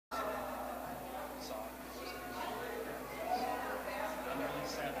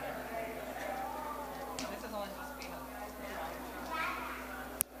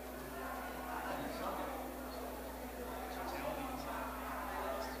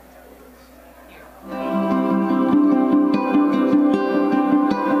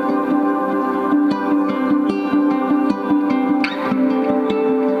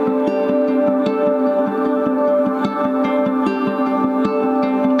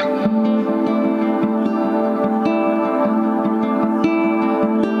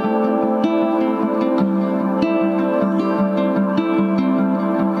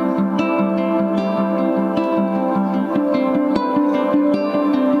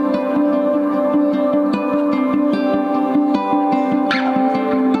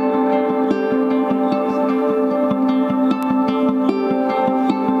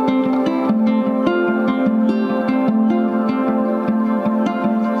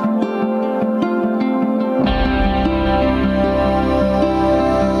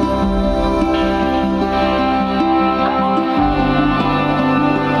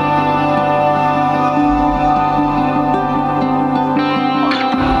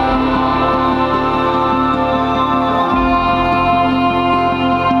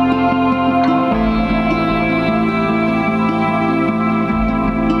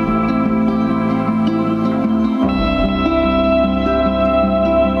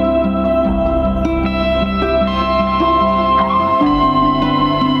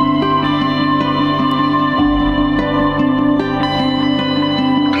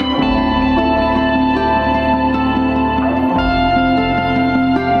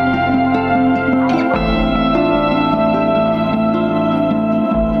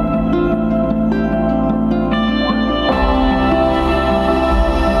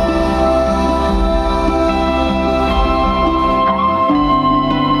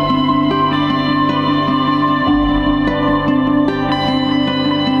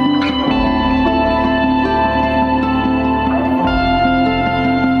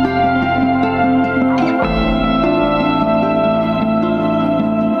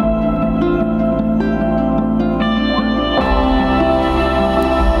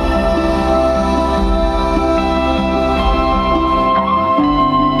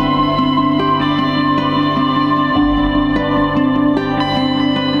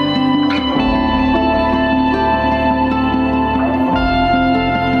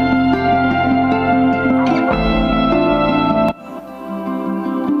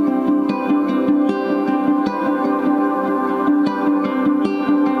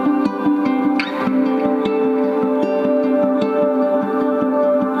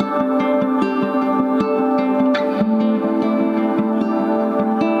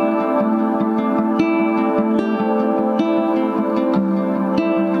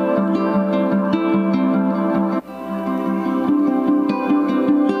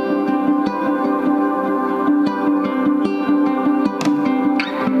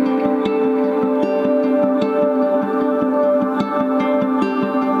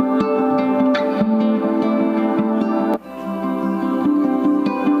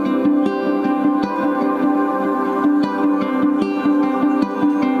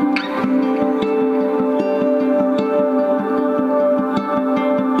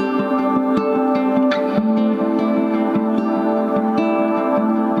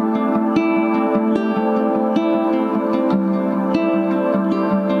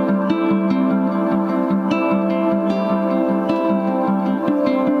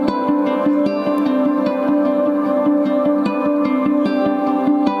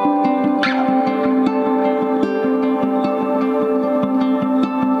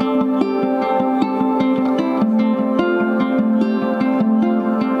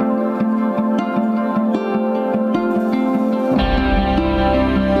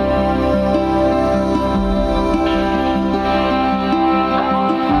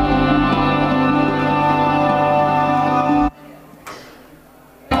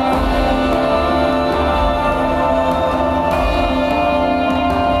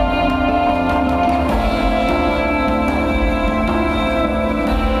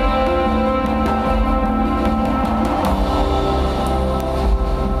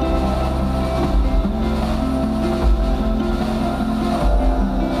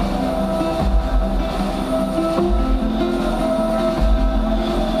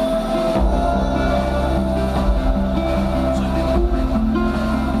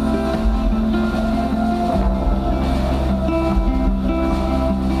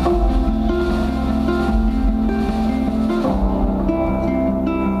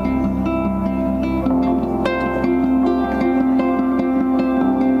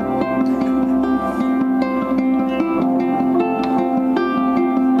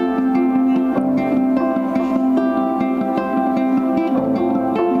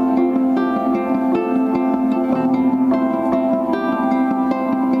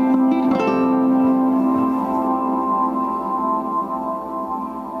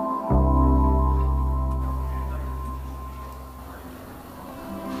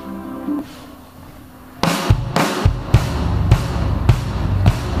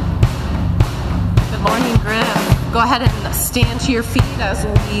ahead and stand to your feet as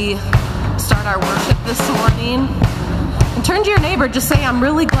we start our worship this morning. And turn to your neighbor, just say, I'm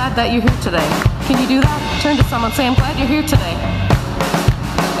really glad that you're here today. Can you do that? Turn to someone, say, I'm glad you're here today.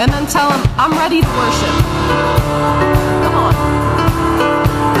 And then tell them, I'm ready to worship. Come on. Come on.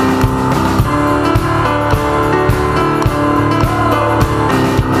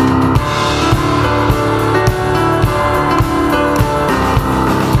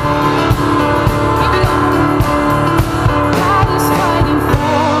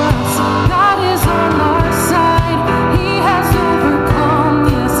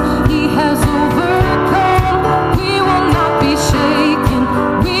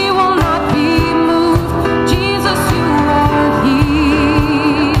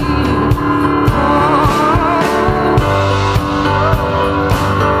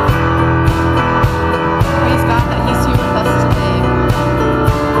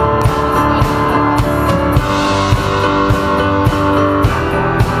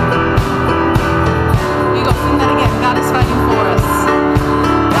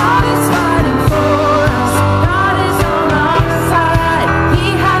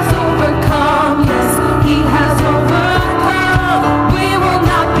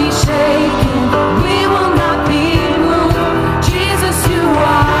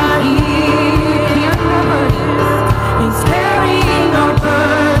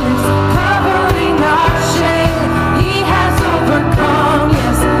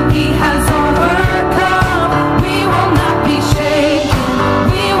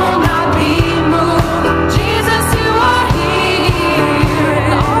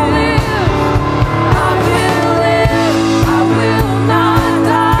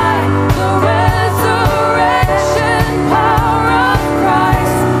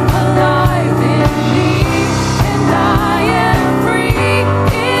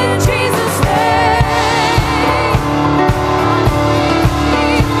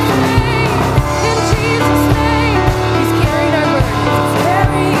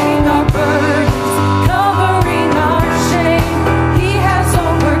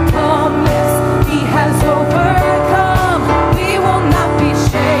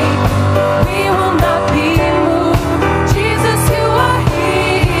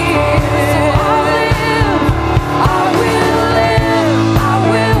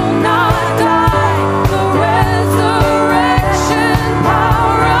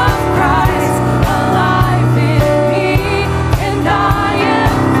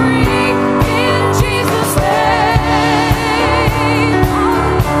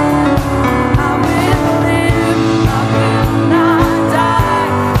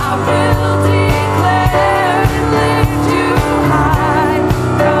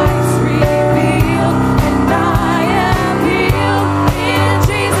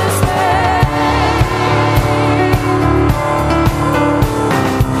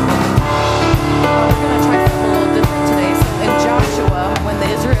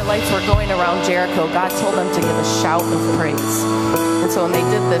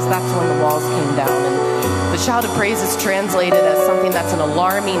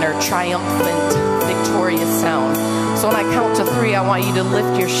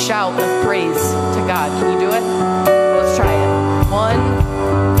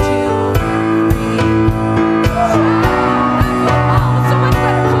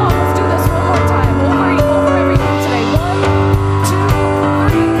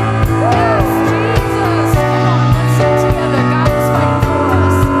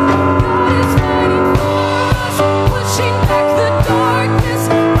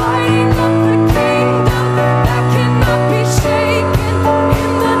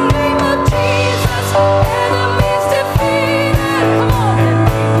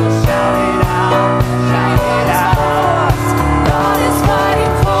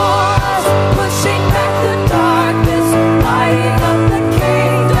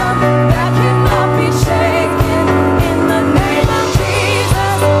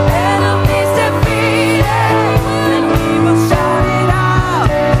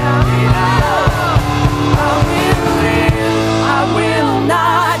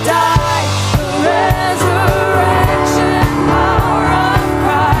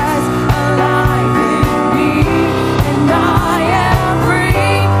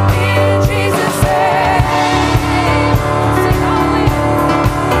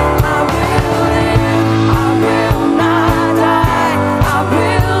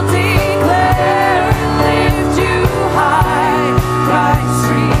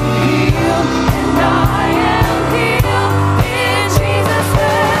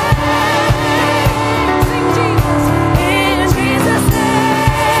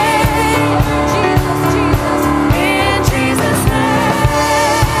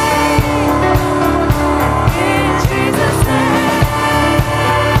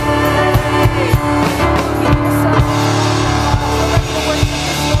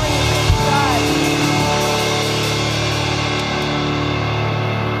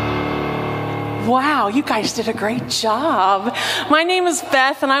 Wow, you guys did a great job. My name is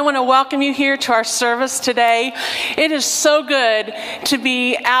Beth, and I want to welcome you here to our service today. It is so good to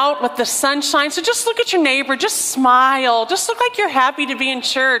be out with the sunshine. So just look at your neighbor, just smile, just look like you're happy to be in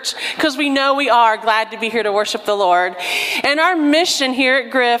church, because we know we are glad to be here to worship the Lord. And our mission here at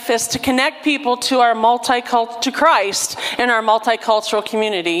Griff is to connect people to to Christ in our multicultural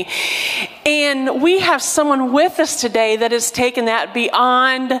community. And we have someone with us today that has taken that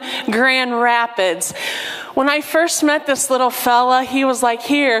beyond Grand Rapids. When I first met this little fella, he was like,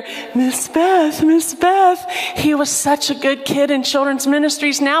 here, Miss Beth, Miss Beth. He was such a good kid in children's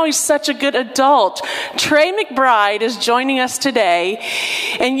ministries. Now he's such a good adult. Trey McBride is joining us today,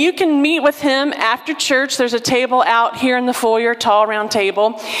 and you can meet with him after church. There's a table out here in the foyer, tall round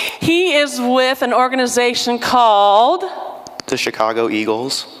table. He is with an organization called the Chicago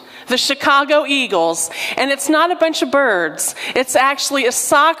Eagles. The Chicago Eagles. And it's not a bunch of birds. It's actually a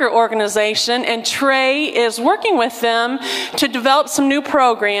soccer organization, and Trey is working with them to develop some new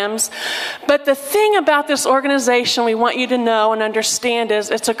programs. But the thing about this organization we want you to know and understand is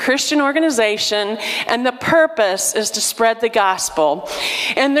it's a Christian organization, and the purpose is to spread the gospel.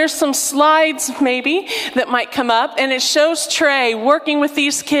 And there's some slides maybe that might come up, and it shows Trey working with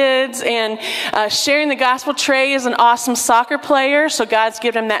these kids and sharing the gospel. Trey is an awesome soccer player, so God's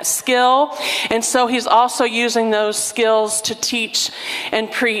given him that skill, and so he's also using those skills to teach and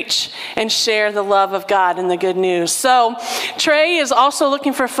preach and share the love of God and the good news. So Trey is also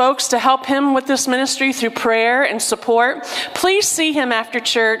looking for folks to help him with this ministry through prayer and support. Please see him after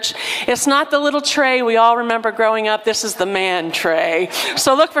church. It's not the little Trey we all remember growing up. This is the man Trey.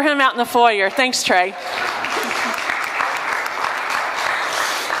 So look for him out in the foyer. Thanks, Trey.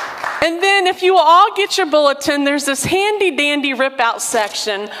 And then if you will all get your bulletin, there's this handy-dandy rip-out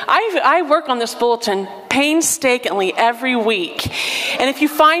section. I work on this bulletin painstakingly every week. And if you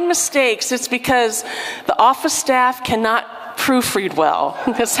find mistakes, it's because the office staff cannot proofread well.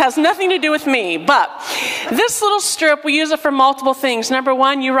 This has nothing to do with me, but this little strip, we use it for multiple things. Number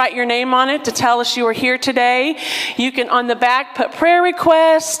one, you write your name on it to tell us you were here today. You can, on the back, put prayer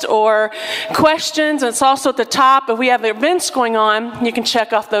requests or questions, and it's also at the top. If we have events going on, you can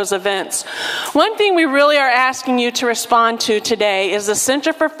check off those events. One thing we really are asking you to respond to today is the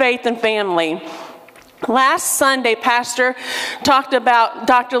Center for Faith and Family. Last Sunday, Pastor talked about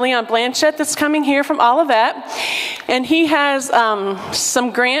Dr. Leon Blanchett that's coming here from Olivet, and he has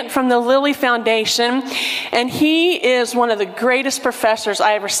some grant from the Lilly Foundation, and he is one of the greatest professors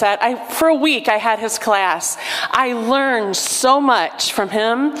I ever sat. For a week, I had his class. I learned so much from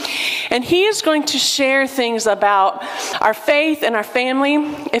him, and he is going to share things about our faith and our family.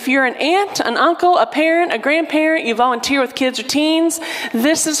 If you're an aunt, an uncle, a parent, a grandparent, you volunteer with kids or teens,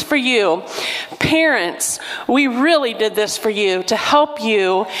 this is for you. Parents, we really did this for you to help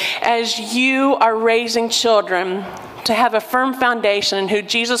you as you are raising children to have a firm foundation in who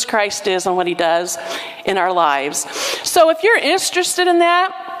Jesus Christ is and what he does in our lives. So if you're interested in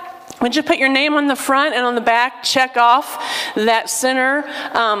that, would you put your name on the front and on the back, check off that Center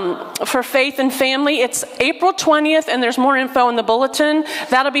for Faith and Family. It's April 20th, and there's more info in the bulletin.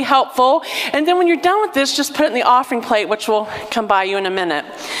 That'll be helpful. And then when you're done with this, just put it in the offering plate, which will come by you in a minute.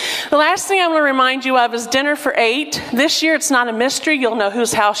 The last thing I want to remind you of is dinner for 8. This year, it's not a mystery. You'll know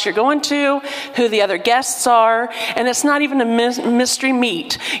whose house you're going to, who the other guests are, and it's not even a mystery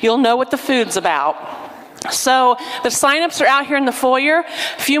meat. You'll know what the food's about. So the sign-ups are out here in the foyer.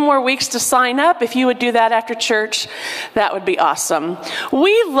 A few more weeks to sign up. If you would do that after church, that would be awesome.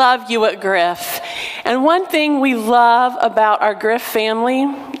 We love you at Griff. And one thing we love about our Griff family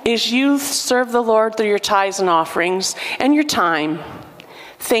is you serve the Lord through your tithes and offerings and your time.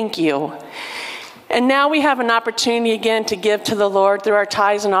 Thank you. And now we have an opportunity again to give to the Lord through our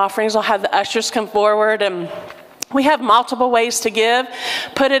tithes and offerings. I'll have the ushers come forward, and we have multiple ways to give.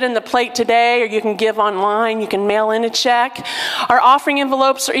 Put it in the plate today, or you can give online. You can mail in a check. Our offering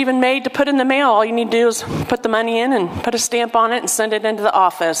envelopes are even made to put in the mail. All you need to do is put the money in and put a stamp on it and send it into the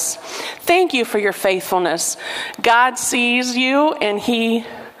office. Thank you for your faithfulness. God sees you, and he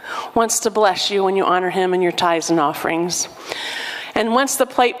wants to bless you when you honor him in your tithes and offerings. And once the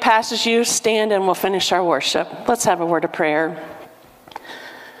plate passes you, stand and we'll finish our worship. Let's have a word of prayer.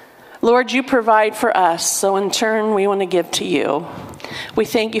 Lord, you provide for us, so in turn we want to give to you. We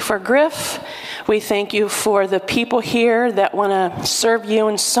thank you for Griff. We thank you for the people here that want to serve you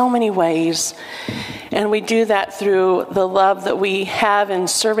in so many ways. And we do that through the love that we have in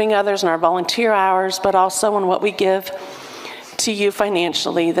serving others in our volunteer hours, but also in what we give to you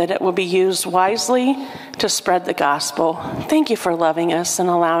financially, that it will be used wisely to spread the gospel. Thank you for loving us and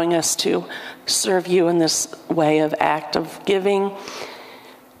allowing us to serve you in this way of act of giving.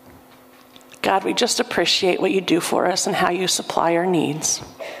 God, we just appreciate what you do for us and how you supply our needs.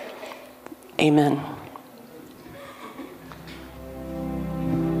 Amen.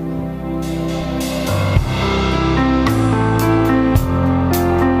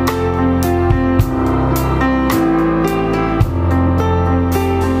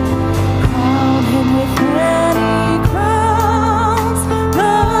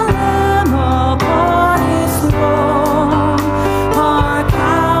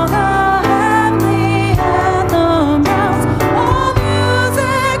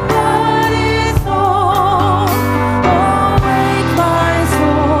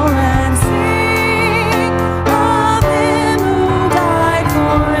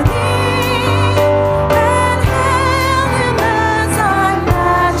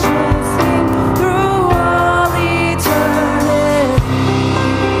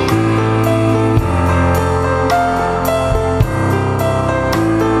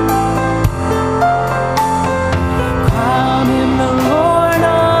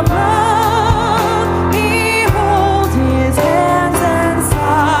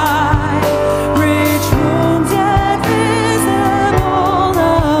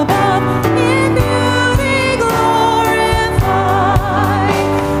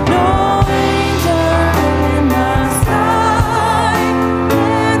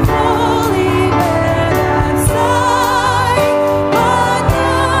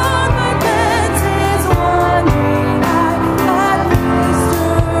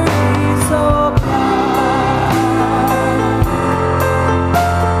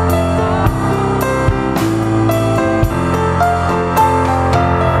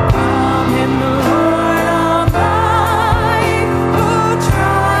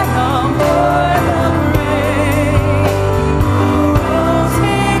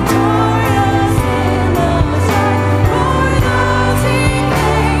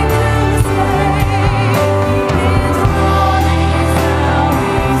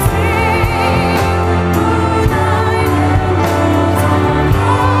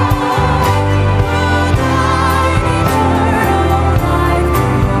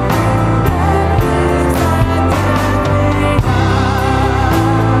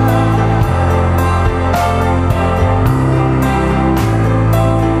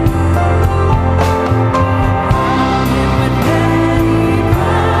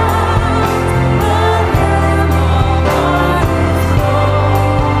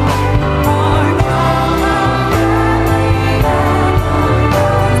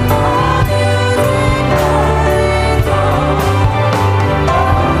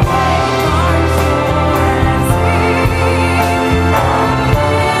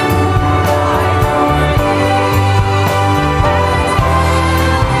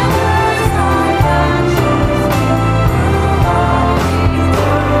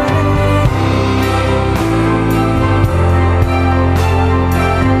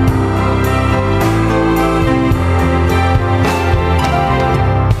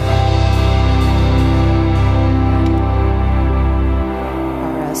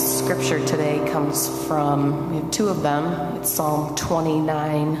 Psalm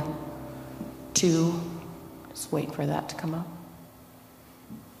 29, 2. Just wait for that to come up.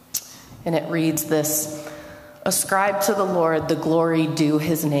 And it reads this: Ascribe to the Lord the glory due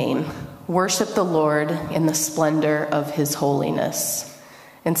his name. Worship the Lord in the splendor of his holiness.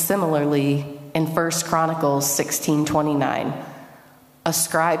 And similarly, in 1 Chronicles 16:29,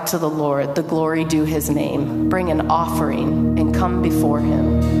 ascribe to the Lord the glory due his name. Bring an offering and come before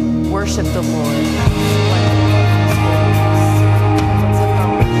him. Worship the Lord.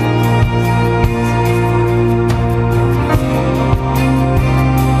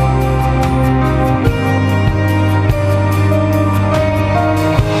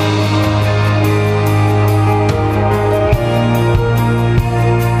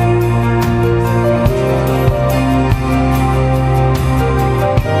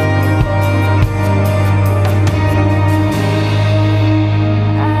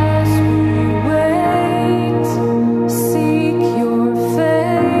 As we wait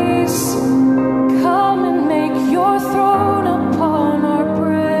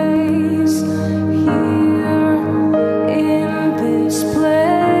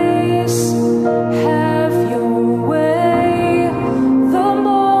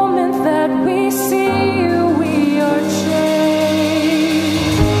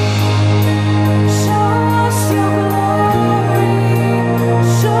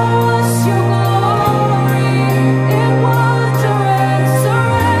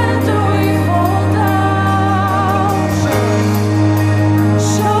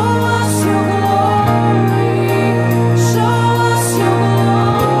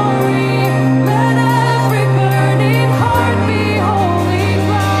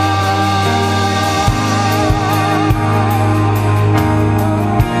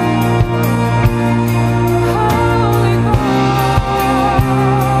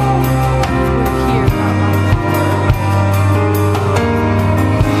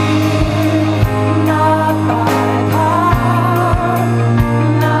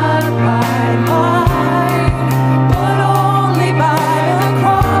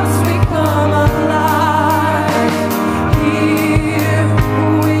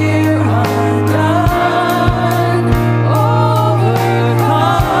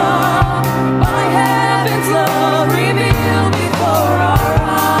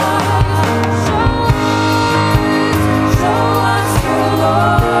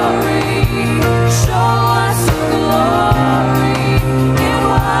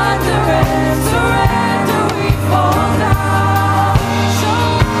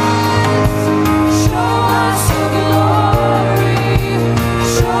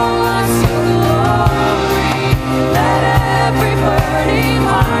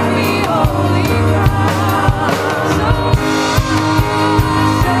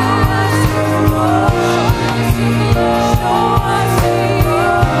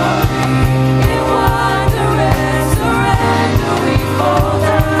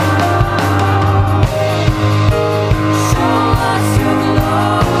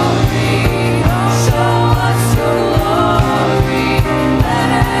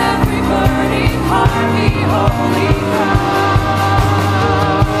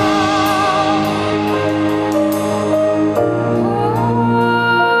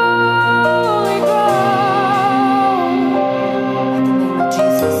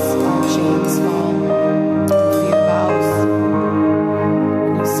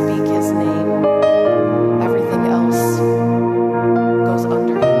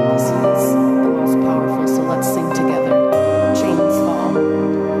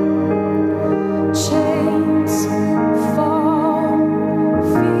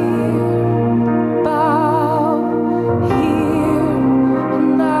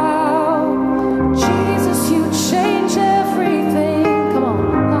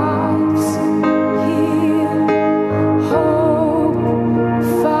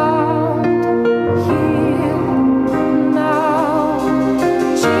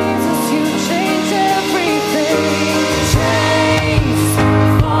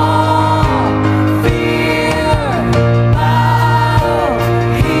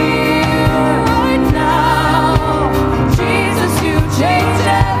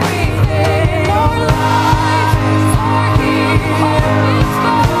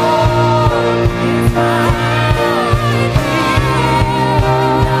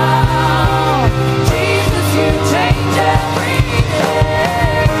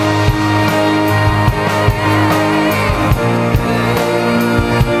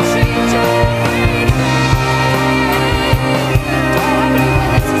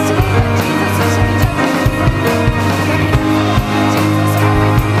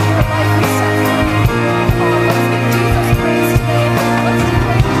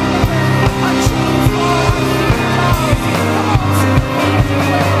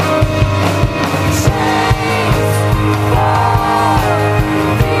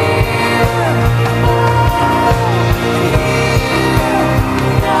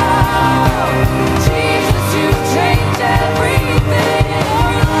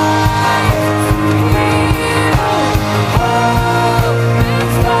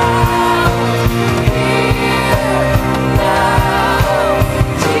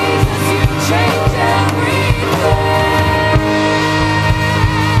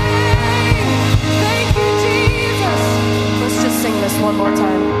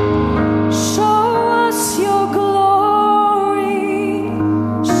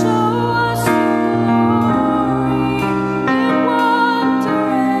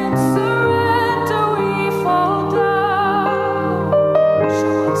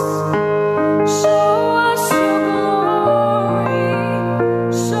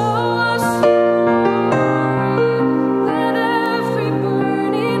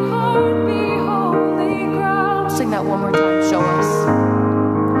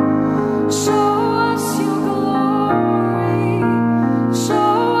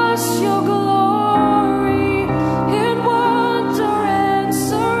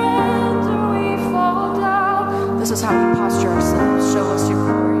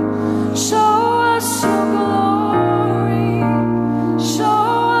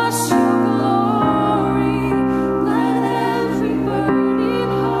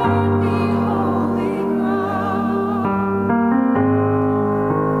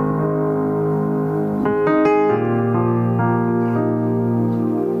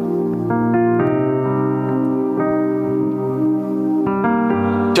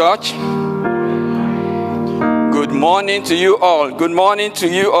church. Good morning to you all. Good morning to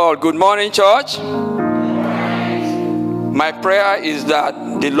you all. Good morning, church. My prayer is that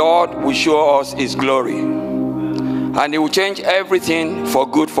the Lord will show us his glory, and he will change everything for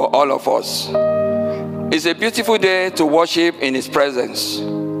good for all of us. It's a beautiful day to worship in his presence,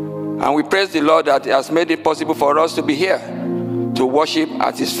 and we praise the Lord that he has made it possible for us to be here to worship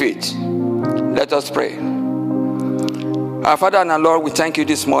at his feet. Let us pray. Our Father and our Lord, we thank you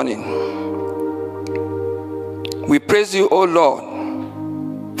this morning. We praise you, O Lord,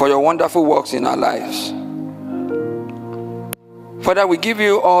 for your wonderful works in our lives. Father, we give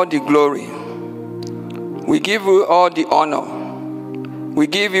you all the glory. We give you all the honor. We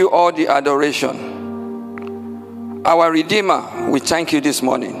give you all the adoration. Our Redeemer, we thank you this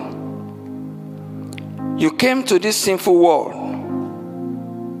morning. You came to this sinful world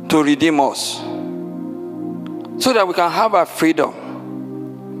to redeem us, so that we can have our freedom,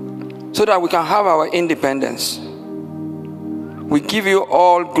 so that we can have our independence. We give you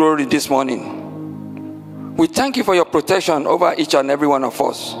all glory this morning. We thank you for your protection over each and every one of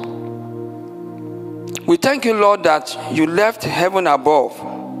us. We thank you, Lord, that you left heaven above,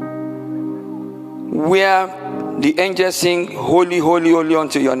 where the angels sing, holy, holy, holy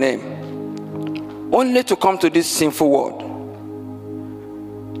unto your name, only to come to this sinful world.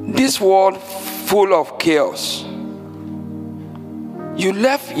 This world full of chaos. You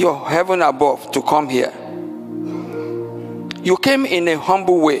left your heaven above to come here. You came in a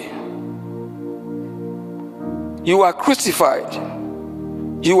humble way. You are crucified.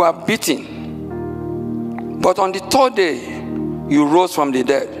 You are beaten. But on the third day, you rose from the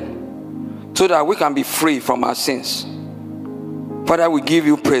dead, so that we can be free from our sins. Father, we give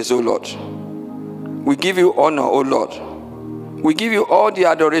you praise, O Lord. We give you honor, O Lord. We give you all the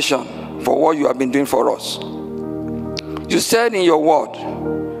adoration for what you have been doing for us. You said in your word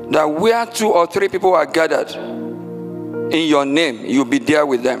that where 2 or 3 people are gathered in your name, you'll be there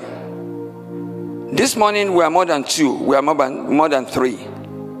with them. This morning we are more than 2, we are more than 3.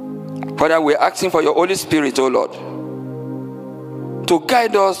 Father, we're asking for your Holy Spirit, O Lord, to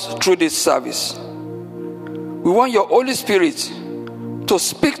guide us through this service. We want your Holy Spirit to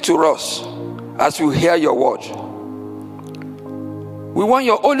speak to us as we hear your word. We want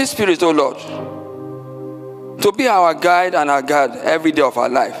your Holy Spirit, O Lord, to be our guide and our guide every day of our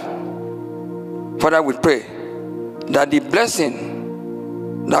life. Father, we pray that the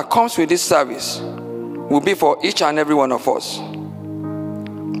blessing that comes with this service will be for each and every one of us.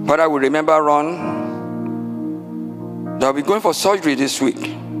 Father, we remember Ron that we're going for surgery this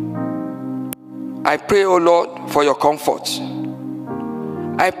week. I pray, O Lord, for your comfort.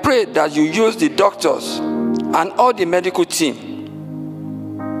 I pray that you use the doctors and all the medical team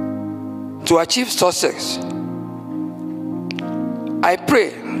to achieve success. I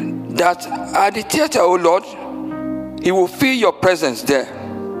pray that at the theater, O Lord, you will feel your presence there.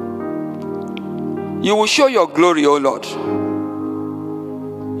 You will show your glory, O Lord.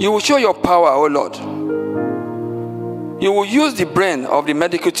 You will show your power, O Lord. You will use the brain of the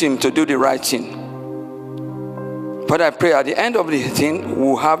medical team to do the right thing. Father, I pray at the end of the thing, we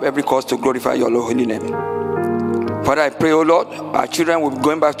will have every cause to glorify your holy name. Father, I pray, O Lord, our children will be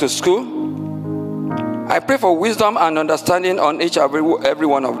going back to school. I pray for wisdom and understanding on each and every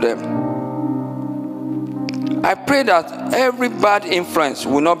one of them. I pray that every bad influence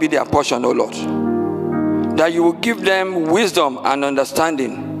will not be their portion, O Lord. That you will give them wisdom and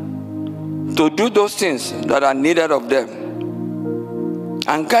understanding to do those things that are needed of them,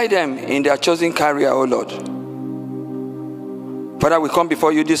 and guide them in their chosen career, O Lord. Father, we come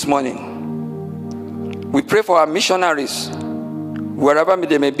before you this morning. We pray for our missionaries, wherever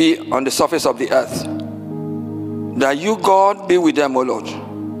they may be on the surface of the earth. That you, God, be with them, O Lord.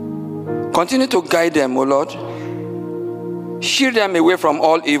 Continue to guide them, O Lord. Shield them away from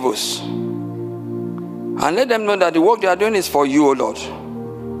all evils. And let them know that the work they are doing is for you, O Lord.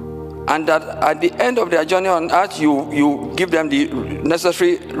 And that at the end of their journey on earth, you give them the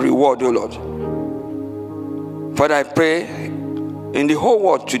necessary reward, O Lord. Father, I pray in the whole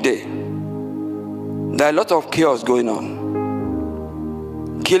world today, there are a lot of chaos going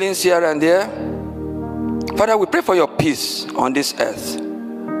on. Killings here and there. Father, we pray for your peace on this earth.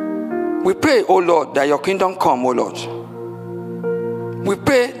 We pray, O Lord, that your kingdom come, O Lord. We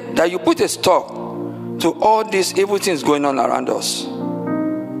pray that you put a stop to all these evil things going on around us.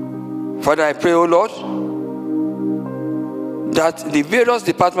 Father, I pray, O Lord, that the various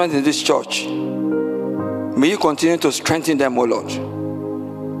departments in this church, may you continue to strengthen them, O Lord.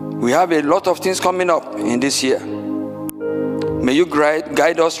 We have a lot of things coming up in this year. May you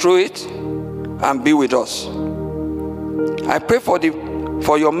guide us through it and be with us. I pray for the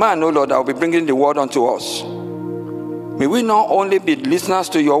for your man, O Lord, that will be bringing the word unto us. May we not only be listeners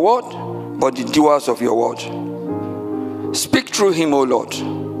to your word, but the doers of your word. Speak through him, O Lord.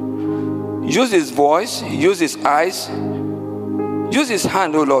 Use his voice, use his eyes, use his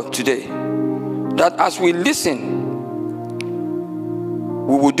hand, O Lord, today. That as we listen,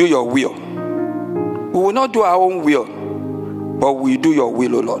 we will do your will. We will not do our own will, but we will do your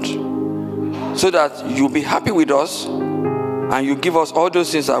will, O Lord. So that you'll be happy with us and you give us all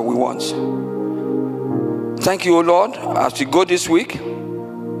those things that we want. Thank you, O Lord, as we go this week.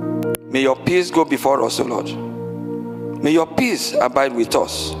 May your peace go before us, O Lord. May your peace abide with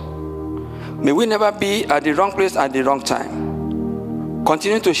us. May we never be at the wrong place at the wrong time.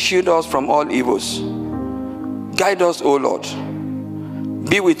 Continue to shield us from all evils. Guide us, O Lord.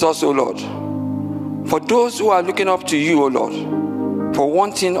 Be with us, O Lord. For those who are looking up to you, O Lord, for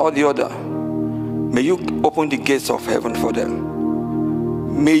one thing or the other, may you open the gates of heaven for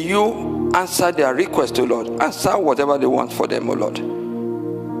them. May you answer their request, O Lord. Answer whatever they want for them, O Lord.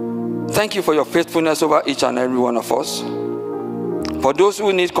 Thank you for your faithfulness over each and every one of us. For those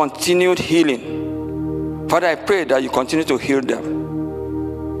who need continued healing, Father, I pray that you continue to heal them.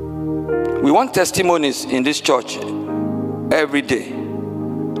 We want testimonies in this church every day.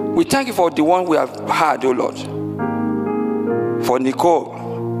 We thank you for the one we have had, O Lord. For Nicole,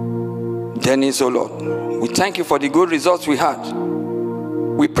 Dennis, O Lord. We thank you for the good results we had.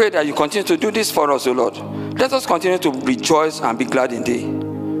 We pray that you continue to do this for us, O Lord. Let us continue to rejoice and be glad in thee.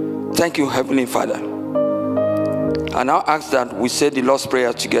 Thank you, Heavenly Father. I now ask that we say the Lord's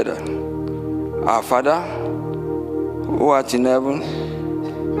Prayer together. Our Father, who art in heaven,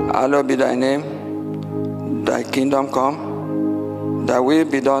 hallowed be thy name. Thy kingdom come. Thy will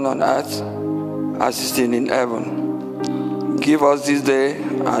be done on earth as it is in heaven. Give us this day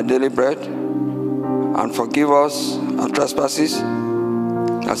our daily bread, and forgive us our trespasses,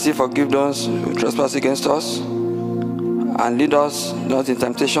 as we forgive those who trespass against us. And lead us not in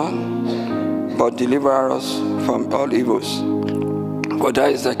temptation, but deliver us from all evils. For thy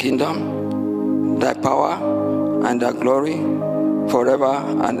is the kingdom, thy power, and thy glory, forever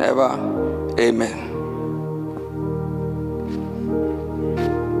and ever. Amen.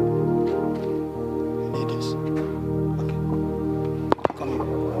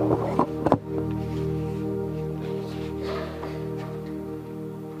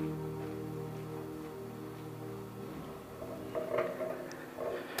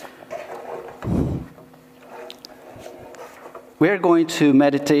 We're going to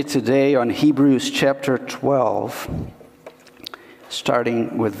meditate today on Hebrews chapter 12,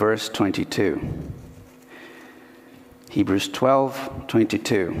 starting with verse 22. Hebrews 12,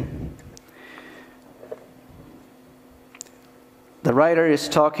 22. The writer is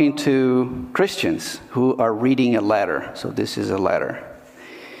talking to Christians who are reading a letter. So this is a letter.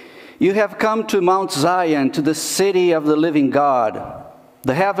 You have come to Mount Zion, to the city of the living God,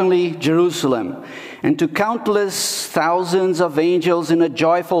 the heavenly Jerusalem, and to countless thousands of angels in a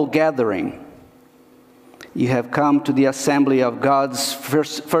joyful gathering. You have come to the assembly of God's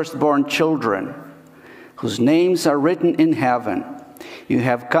firstborn children, whose names are written in heaven. You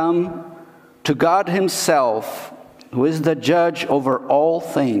have come to God himself, who is the judge over all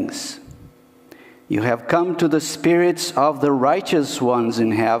things. You have come to the spirits of the righteous ones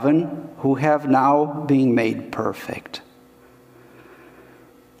in heaven, who have now been made perfect.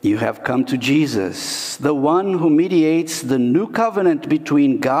 You have come to Jesus, the one who mediates the new covenant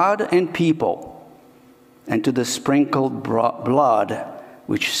between God and people, and to the sprinkled blood,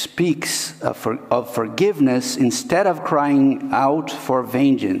 which speaks of forgiveness instead of crying out for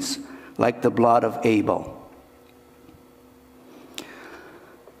vengeance, like the blood of Abel.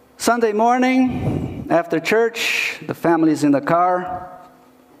 Sunday morning, after church, the family's in the car,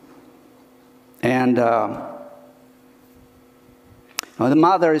 and the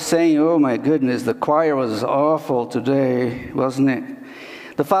mother is saying, "Oh my goodness, the choir was awful today, wasn't it?"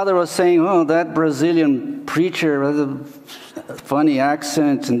 The father was saying, "Oh, that Brazilian preacher with a funny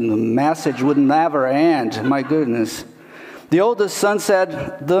accent and the message would never end, my goodness." The oldest son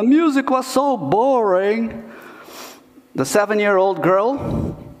said, "The music was so boring." The 7-year-old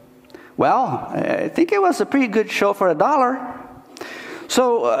girl, "Well, I think it was a pretty good show for $1.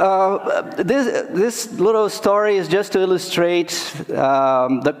 So this little story is just to illustrate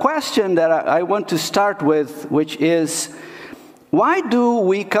the question that I want to start with, which is, why do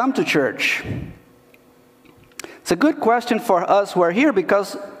we come to church? It's a good question for us who are here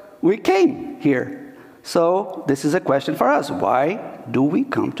because we came here. So this is a question for us. Why do we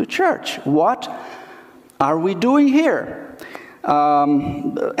come to church? What are we doing here?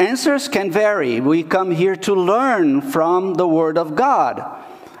 Answers can vary. We come here to learn from the Word of God.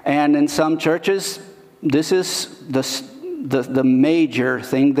 And in some churches, this is the major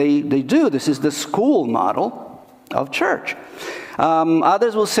thing they do. This is the school model of church.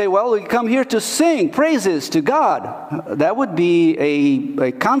 Others will say, well, we come here to sing praises to God. That would be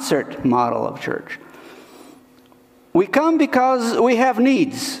a concert model of church. We come because we have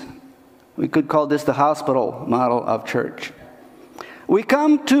needs. We could call this the hospital model of church. We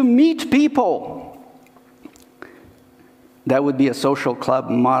come to meet people. That would be a social club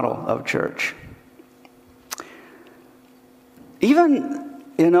model of church. Even,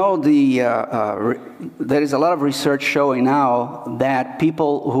 there is a lot of research showing now that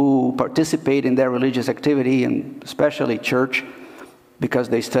people who participate in their religious activity, and especially church, because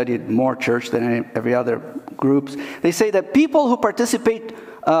they studied more church than every other groups, they say that people who participate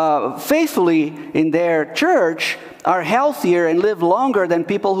faithfully in their church are healthier and live longer than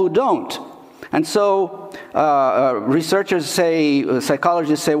people who don't. And so researchers say,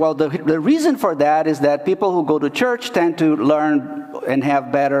 psychologists say, well, the reason for that is that people who go to church tend to learn and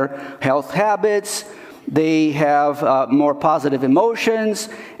have better health habits. They have more positive emotions,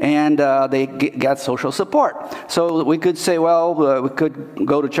 and they get social support. So we could say, well, we could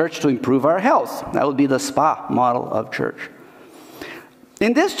go to church to improve our health. That would be the spa model of church.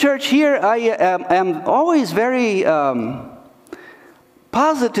 In this church here, I am always very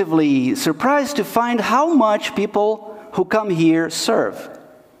positively surprised to find how much people who come here serve.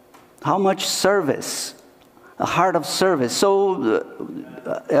 How much service, a heart of service. So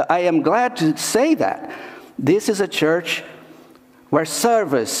I am glad to say that. This is a church where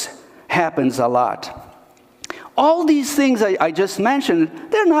service happens a lot. All these things I just mentioned,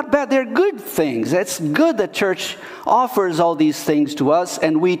 they're not bad, they're good things. It's good that church offers all these things to us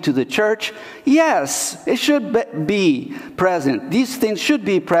and we to the church. Yes, it should be present. These things should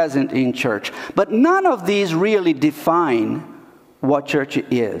be present in church. But none of these really define what church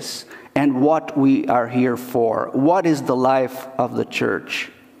is and what we are here for. What is the life of the church?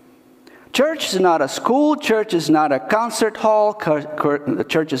 Church is not a school. Church is not a concert hall.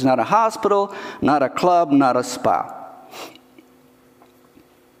 Church is not a hospital, not a club, not a spa.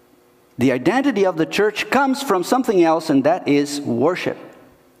 The identity of the church comes from something else, and that is worship.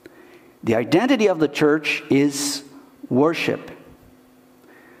 The identity of the church is worship.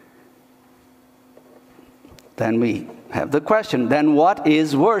 Then we have the question, then what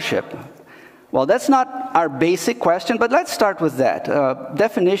is worship? Well, that's not our basic question, but let's start with that.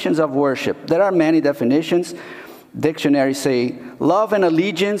 Definitions of worship. There are many definitions. Dictionaries say, love and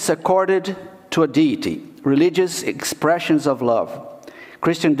allegiance accorded to a deity. Religious expressions of love.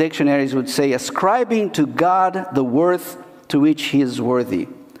 Christian dictionaries would say, ascribing to God the worth to which He is worthy.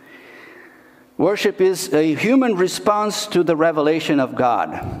 Worship is a human response to the revelation of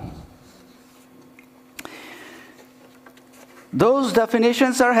God. Those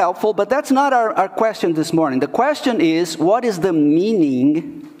definitions are helpful, but that's not our question this morning. The question is, what is the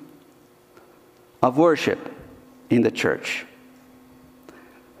meaning of worship in the church?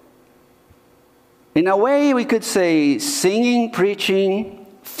 In a way, we could say singing, preaching,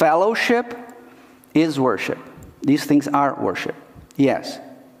 fellowship is worship. These things are worship. Yes.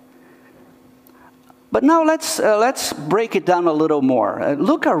 But now let's break it down a little more.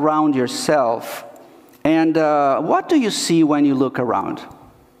 Look around yourself. And what do you see when you look around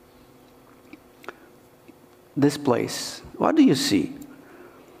this place? What do you see?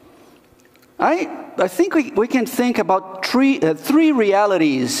 I think we can think about three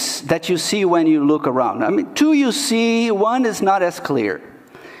realities that you see when you look around. I mean, two you see, one is not as clear.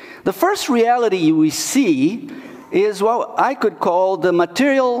 The first reality we see is what I could call the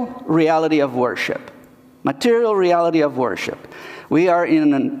material reality of worship. Material reality of worship. We are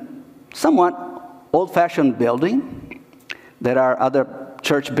in a somewhat old-fashioned building. There are other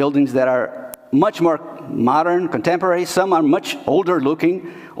church buildings that are much more modern, contemporary. Some are much older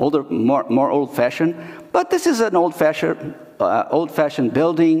looking, more old-fashioned. But this is an old-fashioned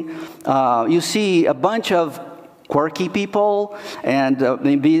building. You see a bunch of quirky people, and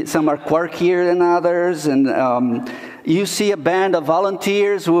maybe some are quirkier than others. And you see a band of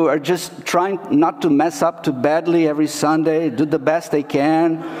volunteers who are just trying not to mess up too badly every Sunday, do the best they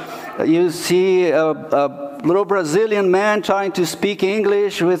can. You see a little Brazilian man trying to speak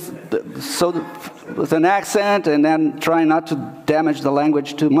English with an accent and then trying not to damage the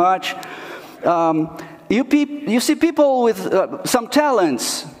language too much. You see people with some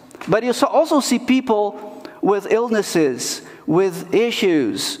talents, but you also see people with illnesses, with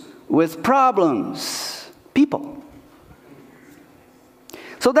issues, with problems. People.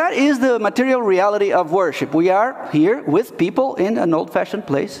 So that is the material reality of worship. We are here with people in an old-fashioned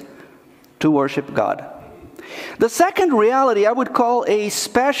place to worship God. The second reality I would call a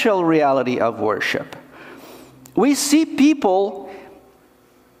special reality of worship. We see people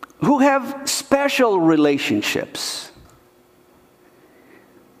who have special relationships.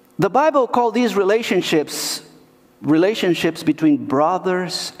 The Bible calls these relationships between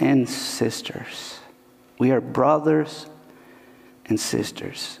brothers and sisters. We are brothers and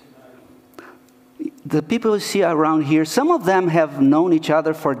sisters. The people you see around here, some of them have known each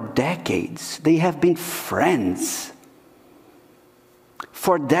other for decades. They have been friends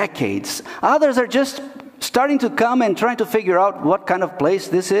for decades. Others are just starting to come and trying to figure out what kind of place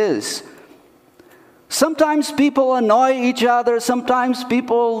this is. Sometimes people annoy each other. Sometimes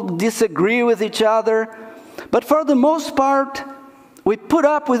people disagree with each other. But for the most part, we put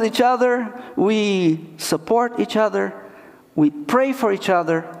up with each other. We support each other. We pray for each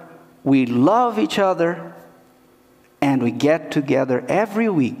other. We love each other. And we get together every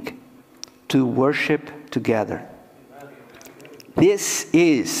week to worship together. This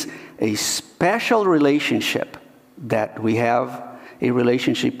is a special relationship that we have, a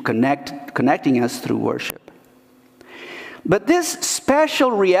relationship connecting us through worship. But this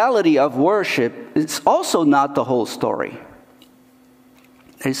special reality of worship is also not the whole story.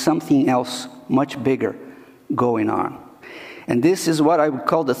 There's something else much bigger going on. And this is what I would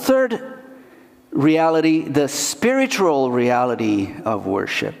call the third reality, the spiritual reality of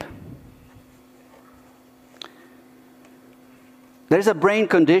worship. There's a brain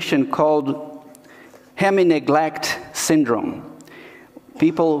condition called hemi-neglect syndrome.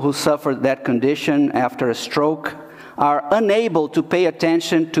 People who suffer that condition after a stroke are unable to pay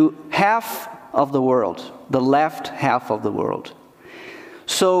attention to half of the world, the left half of the world.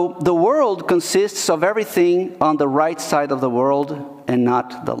 So the world consists of everything on the right side of the world and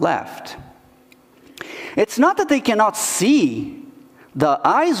not the left. It's not that they cannot see. The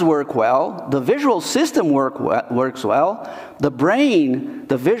eyes work well, the visual system works well, the brain,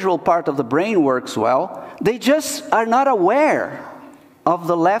 the visual part of the brain works well. They just are not aware of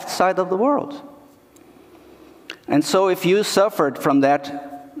the left side of the world. And so if you suffered from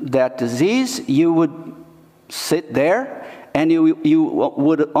that disease, you would sit there and you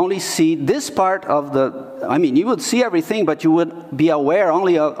would only see this part of you would see everything, but you would be aware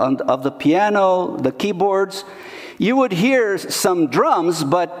only of the piano, the keyboards. You would hear some drums,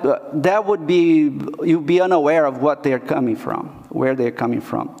 but you'd be unaware of what they're coming from, where they're coming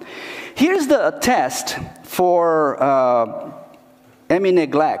from. Here's the test for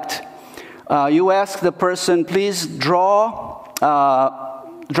hemi-neglect. You ask the person, please draw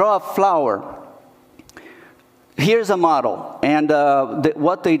a flower. Here's a model, and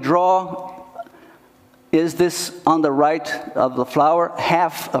what they draw is this on the right of the flower,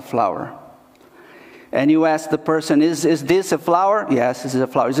 half a flower. And you ask the person, is this a flower? Yes, this is a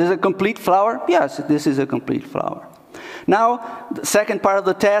flower. Is this a complete flower? Yes, this is a complete flower. Now, the second part of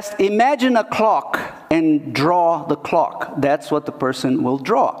the test, imagine a clock and draw the clock. That's what the person will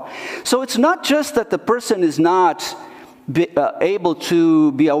draw. So it's not just that the person is not able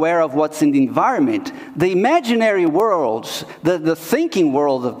to be aware of what's in the environment. The imaginary world, the thinking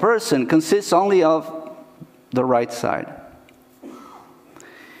world of the person consists only of the right side.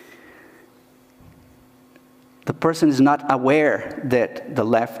 The person is not aware that the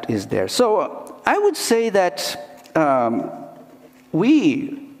left is there. So I would say that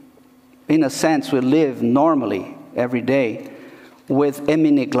we, in a sense, we live normally every day with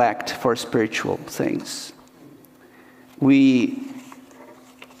hemi-neglect for spiritual things. We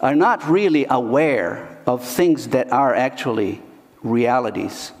are not really aware of things that are actually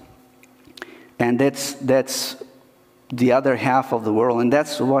realities. And that's the other half of the world, and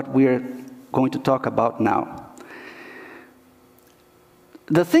that's what we're going to talk about now.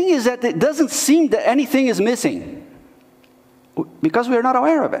 The thing is that it doesn't seem that anything is missing because we are not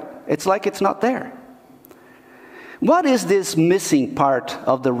aware of it. It's like it's not there. What is this missing part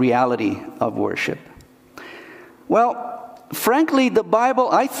of the reality of worship? Well, frankly, the Bible,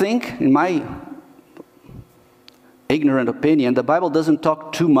 I think, in my ignorant opinion, the Bible doesn't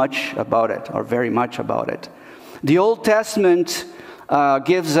talk too much about it or very much about it. The Old Testament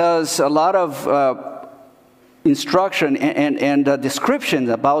gives us a lot of instruction and descriptions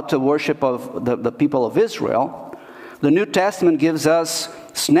about the worship of the people of Israel. The New Testament gives us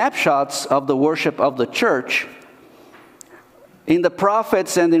snapshots of the worship of the church. In the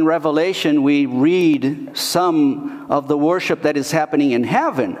prophets and in Revelation, we read some of the worship that is happening in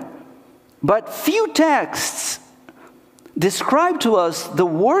heaven. But few texts describe to us the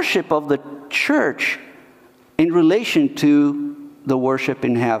worship of the church in relation to the worship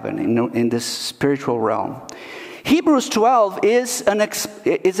in heaven, in this spiritual realm. Hebrews 12 is an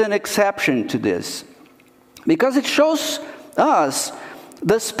exception to this, because it shows us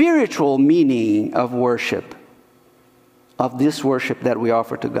the spiritual meaning of worship, of this worship that we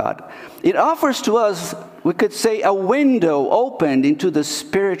offer to God. It offers to us, we could say, a window opened into the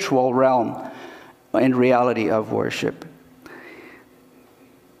spiritual realm and reality of worship.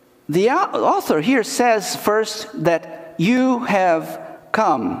 The author here says first that you have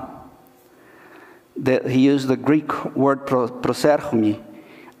come. He used the Greek word proserchomai.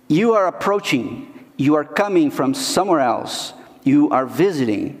 You are approaching. You are coming from somewhere else. You are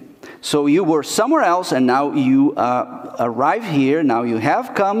visiting. So you were somewhere else, and now you arrive here. Now you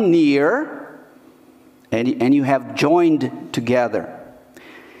have come near, and you have joined together.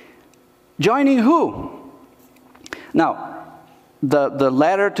 Joining who? Now, the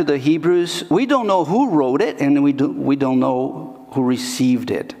letter to the Hebrews, we don't know who wrote it, and we don't know who received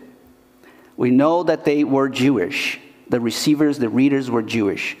it. We know that they were Jewish. The receivers, the readers were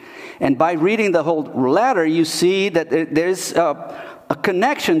Jewish. And by reading the whole letter, you see that there's a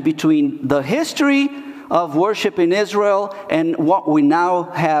connection between the history of worship in Israel and what we now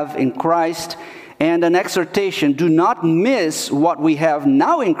have in Christ, and an exhortation: do not miss what we have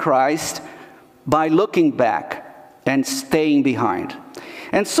now in Christ by looking back and staying behind.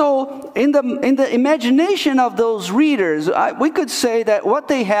 And so, in the imagination of those readers, we could say that what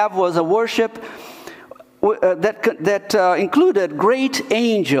they have was a worship that included great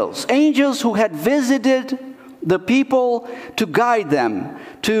angels, angels who had visited the people to guide them,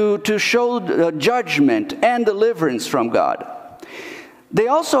 to show judgment and deliverance from God. They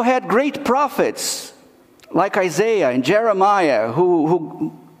also had great prophets like Isaiah and Jeremiah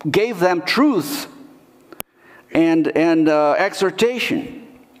who gave them truth and exhortation.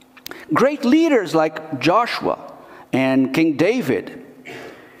 Great leaders like Joshua and King David.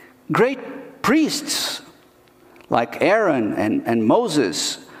 Great priests like Aaron and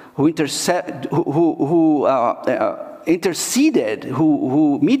Moses who interceded,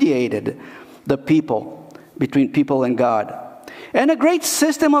 who mediated the people, between people and God. And a great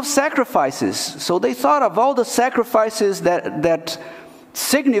system of sacrifices. So they thought of all the sacrifices that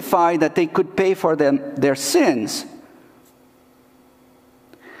signify that they could pay for their sins.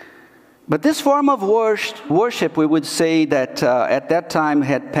 But this form of worship, we would say that at that time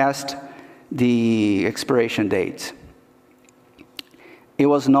had passed the expiration date. It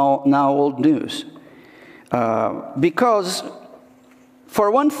was now old news. Because,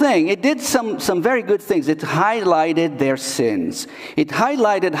 for one thing, it did some very good things. It highlighted their sins. It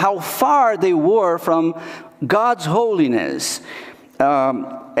highlighted how far they were from God's holiness.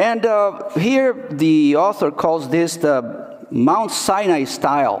 Here the author calls this the Mount Sinai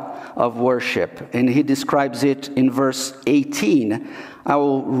style of worship, and he describes it in verse 18. I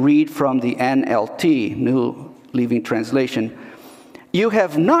will read from the NLT, New Living Translation. You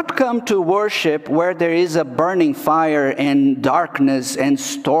have not come to worship where there is a burning fire and darkness and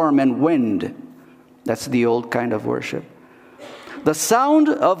storm and wind. That's the old kind of worship. The sound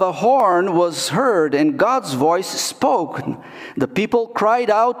of a horn was heard, and God's voice spoke. The people cried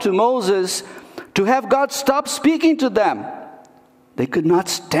out to Moses to have God stop speaking to them. They could not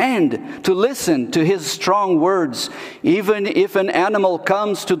stand to listen to his strong words. Even if an animal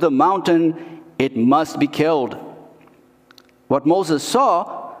comes to the mountain, it must be killed. What Moses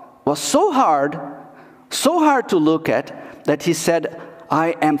saw was so hard to look at, that he said,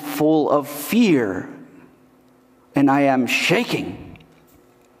 I am full of fear, and I am shaking.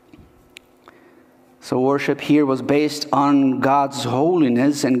 So worship here was based on God's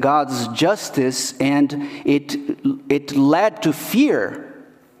holiness and God's justice, and it led to fear.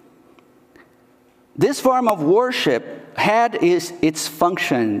 This form of worship had its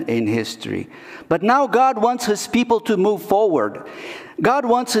function in history. But now God wants his people to move forward. God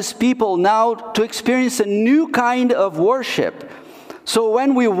wants his people now to experience a new kind of worship. So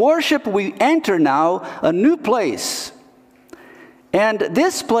when we worship, we enter now a new place. And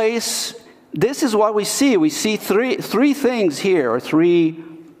this place, this is what we see. We see three things here, or three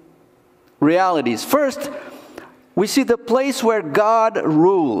realities. First, we see the place where God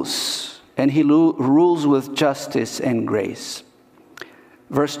rules, and he rules with justice and grace.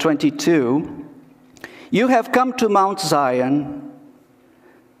 Verse 22, you have come to Mount Zion,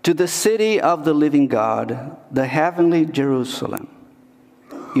 to the city of the living God, the heavenly Jerusalem.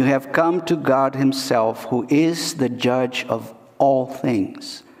 You have come to God himself, who is the judge of all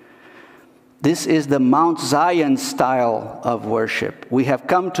things. This is the Mount Zion style of worship. We have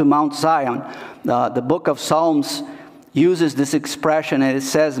come to Mount Zion. The book of Psalms uses this expression, and it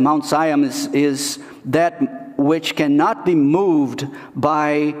says Mount Zion is that which cannot be moved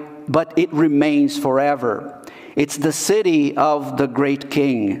by, but it remains forever. It's the city of the great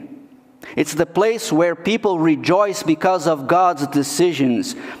King. It's the place where people rejoice because of God's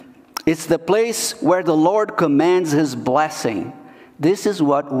decisions. It's the place where the Lord commands His blessing. This is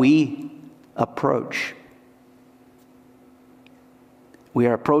what we approach. We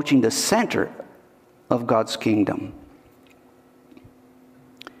are approaching the center of God's kingdom.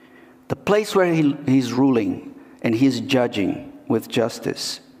 The place where He's ruling and He's judging with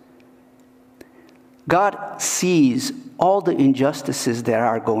justice. God sees all the injustices that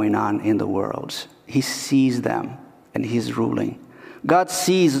are going on in the world. He sees them and He's ruling. God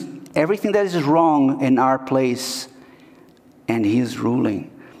sees everything that is wrong in our place and He is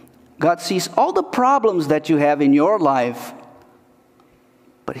ruling. God sees all the problems that you have in your life,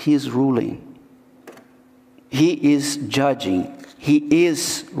 but He is ruling. He is judging. He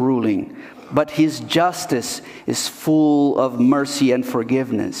is ruling. But His justice is full of mercy and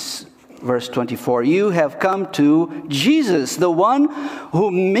forgiveness. Verse 24, you have come to Jesus, the one who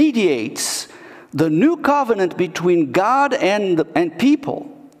mediates the new covenant between God and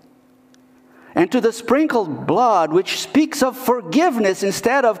people. And to the sprinkled blood, which speaks of forgiveness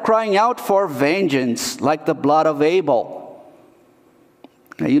instead of crying out for vengeance, like the blood of Abel.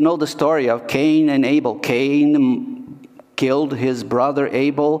 Now, you know the story of Cain and Abel. Cain killed his brother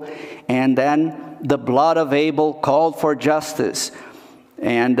Abel, and then the blood of Abel called for justice.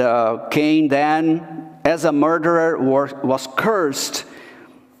 And Cain then, as a murderer, was cursed.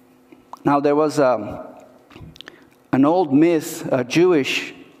 Now there was an old myth, a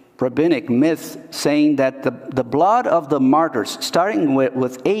Jewish rabbinic myth, saying that the blood of the martyrs, starting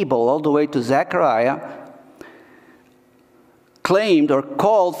with Abel all the way to Zechariah, claimed or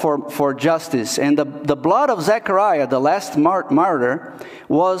called for justice. And the blood of Zechariah, the last martyr,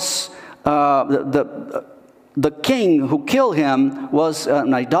 was the king who killed him was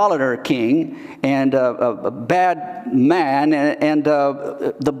an idolater king and a bad man. And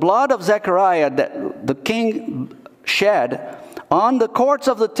the blood of Zechariah that the king shed on the courts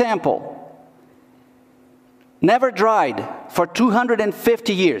of the temple never dried for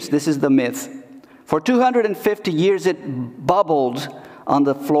 250 years. This is the myth. For 250 years it bubbled on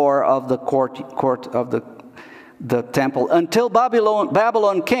the floor of the court of the temple until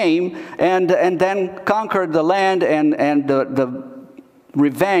Babylon came and then conquered the land, and the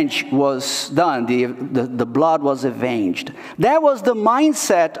revenge was done. The blood was avenged. That was the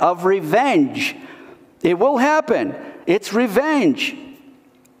mindset of revenge. It will happen. It's revenge.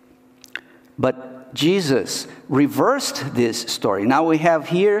 But Jesus reversed this story. Now we have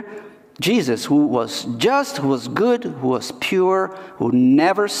here Jesus, who was just, who was good, who was pure, who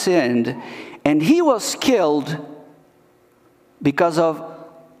never sinned, and He was killed because of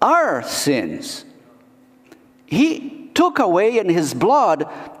our sins. He took away, in His blood,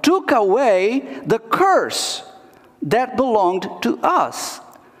 took away the curse that belonged to us.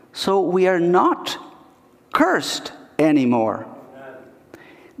 So we are not cursed anymore.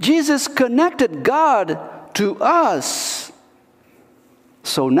 Jesus connected God to us.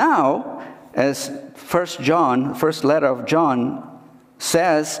 So now, as first letter of John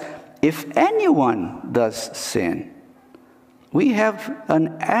says, if anyone does sin, we have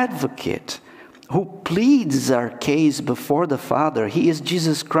an advocate who pleads our case before the Father. He is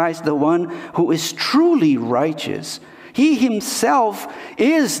Jesus Christ, the one who is truly righteous. He Himself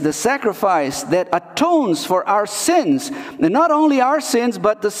is the sacrifice that atones for our sins. And not only our sins,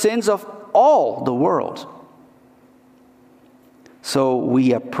 but the sins of all the world. So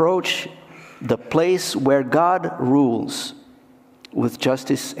we approach the place where God rules with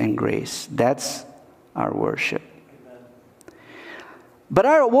justice and grace. That's our worship. But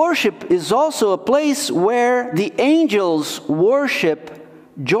our worship is also a place where the angels worship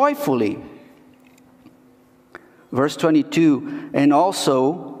joyfully. Verse 22, and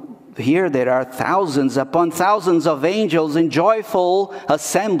also here there are thousands upon thousands of angels in joyful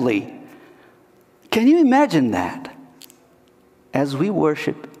assembly. Can you imagine that? As we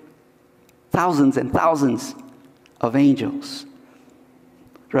worship, thousands and thousands of angels.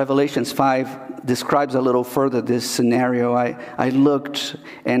 Revelations 5 describes a little further this scenario. I looked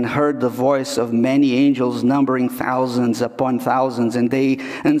and heard the voice of many angels numbering thousands upon thousands, and they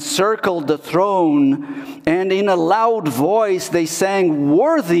encircled the throne, and in a loud voice they sang,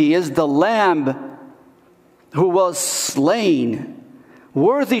 "Worthy is the Lamb who was slain,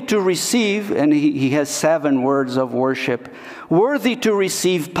 worthy to receive," and he has 7 words of worship, "worthy to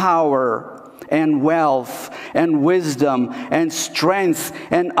receive power and wealth and wisdom and strength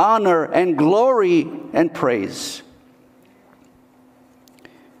and honor and glory and praise."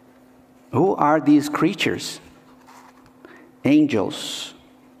 Who are these creatures angels.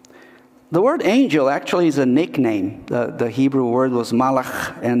 The word angel actually is a nickname. The Hebrew word was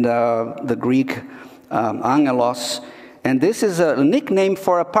malach, and the Greek angelos. And this is a nickname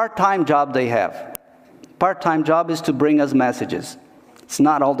for a part-time job they have. Part-time job is to bring us messages. It's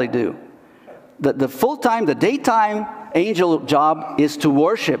not all they do. The full-time, the daytime angel job is to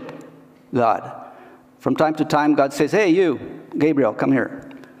worship God. From time to time, God says, hey, you, Gabriel, come here.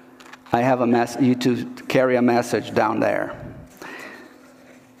 I have you to carry a message down there.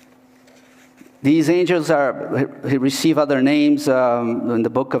 These angels receive other names in the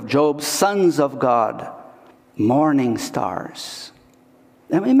book of Job, sons of God, morning stars.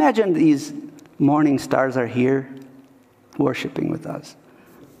 Now imagine these morning stars are here worshiping with us.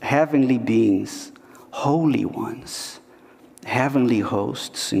 Heavenly beings, holy ones, heavenly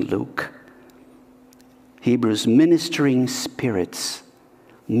hosts in Luke. Hebrews, ministering spirits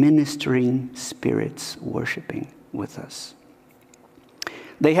worshiping with us.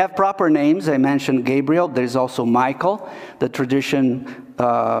 They have proper names. I mentioned Gabriel. There's also Michael. The tradition,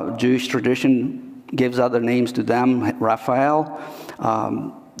 Jewish tradition, gives other names to them. Raphael.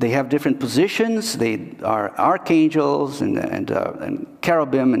 They have different positions. They are archangels and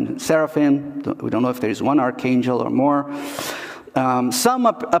cherubim and seraphim. We don't know if there's one archangel or more. Some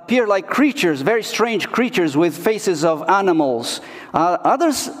appear like creatures, very strange creatures with faces of animals.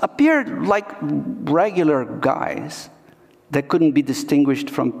 Others appear like regular guys that couldn't be distinguished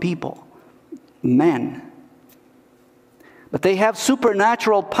from people, men. But they have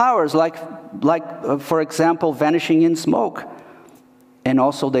supernatural powers, like for example, vanishing in smoke. And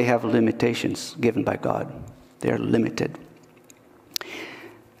also they have limitations given by God. They're limited.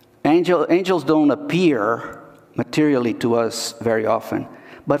 Angels don't appear materially to us very often.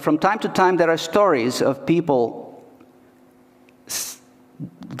 But from time to time there are stories of people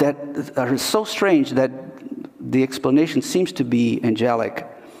that are so strange that the explanation seems to be angelic.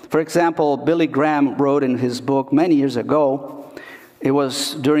 For example, Billy Graham wrote in his book many years ago, it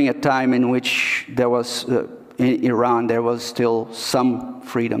was during a time in which there was, in Iran, there was still some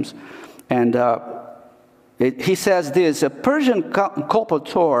freedoms. And he says this, a Persian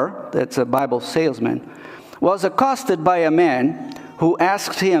colporteur, that's a Bible salesman, was accosted by a man who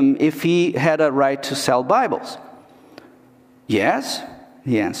asked him if he had a right to sell Bibles. Yes,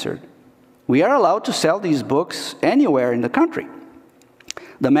 he answered. We are allowed to sell these books anywhere in the country.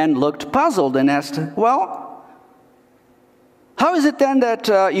 The man looked puzzled and asked, well, how is it then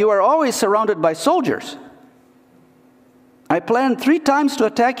that you are always surrounded by soldiers? I planned 3 times to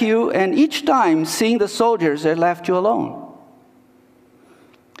attack you, and each time, seeing the soldiers, I left you alone.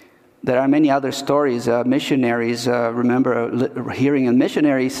 There are many other stories. Missionaries, remember hearing a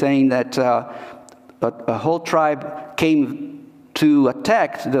missionary saying that a whole tribe came to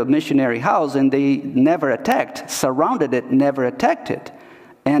attack the missionary house, and they never attacked, surrounded it, never attacked it.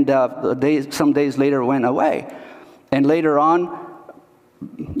 And some days later went away. And later on,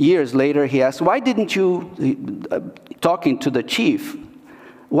 years later, he asked, why didn't you, talking to the chief,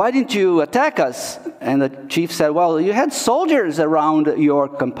 why didn't you attack us? And the chief said, well, you had soldiers around your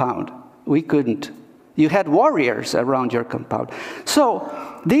compound. We couldn't. You had warriors around your compound. So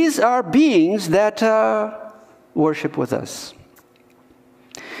these are beings that worship with us.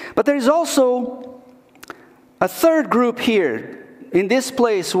 But there is also a third group here in this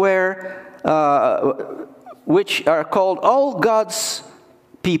place where, which are called all God's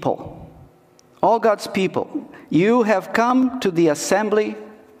people. All God's people. You have come to the assembly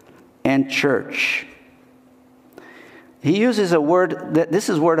and church. He uses a word, this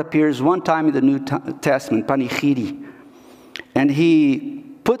word appears one time in the New Testament, panichidi. And he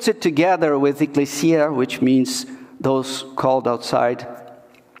puts it together with ecclesia, which means those called outside,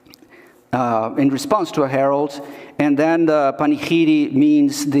 in response to a herald. And then the panichidi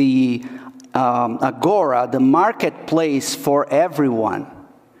means the agora, the marketplace for everyone.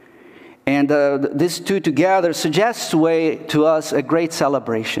 And these two together suggests to us a great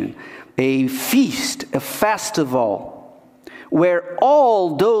celebration, a feast, a festival, where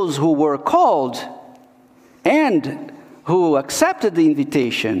all those who were called and who accepted the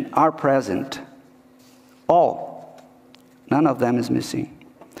invitation are present. All. None of them is missing.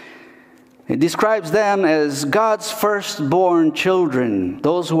 It describes them as God's firstborn children,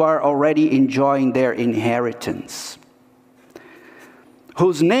 those who are already enjoying their inheritance,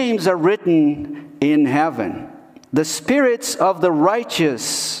 whose names are written in heaven, the spirits of the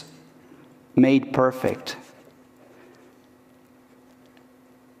righteous made perfect.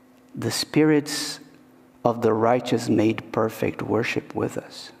 The spirits of the righteous made perfect worship with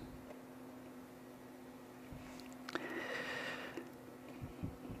us.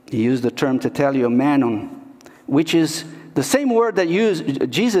 He used the term teteliomenon, which is the same word that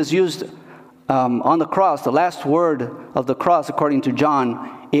Jesus used on the cross, the last word of the cross according to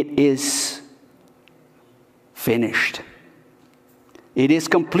John, it is finished. It is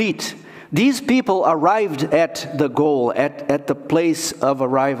complete. These people arrived at the goal, at the place of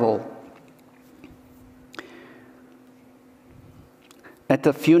arrival. At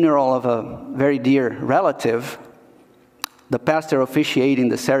the funeral of a very dear relative, the pastor officiating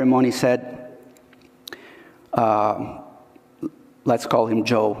the ceremony said, let's call him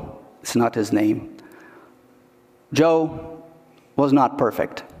Joe. It's not his name. Joe was not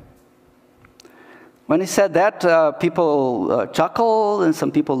perfect. When he said that, people chuckled, and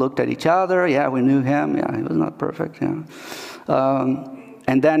some people looked at each other. Yeah, we knew him. Yeah, he was not perfect. Yeah.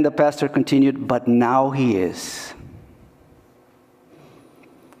 And then the pastor continued, but now he is.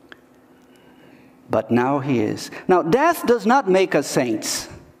 But now he is. Now, death does not make us saints.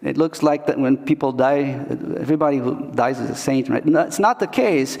 It looks like that when people die, everybody who dies is a saint, right? No, it's not the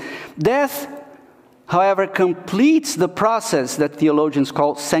case. Death, however, completes the process that theologians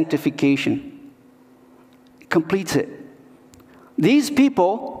call sanctification. It completes it. These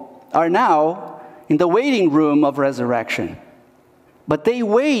people are now in the waiting room of resurrection. But they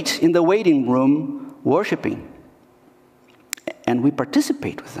wait in the waiting room worshiping. And we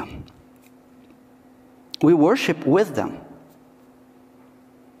participate with them. We worship with them.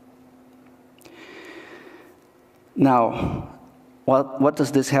 Now, what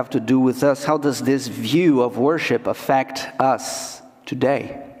does this have to do with us? How does this view of worship affect us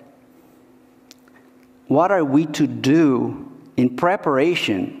today? What are we to do in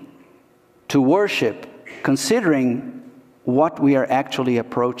preparation to worship, considering what we are actually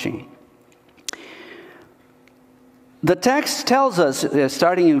approaching? The text tells us,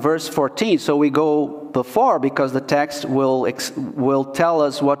 starting in verse 14, so we go before because the text will tell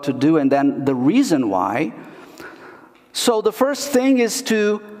us what to do and then the reason why. So the first thing is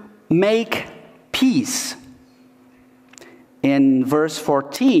to make peace. In verse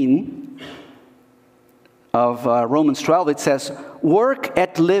 14 of Romans 12, it says, work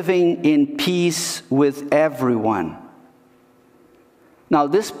at living in peace with everyone. Now,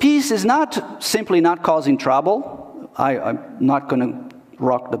 this peace is not simply not causing trouble. I'm not going to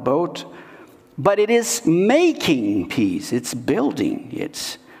rock the boat. But it is making peace. It's building.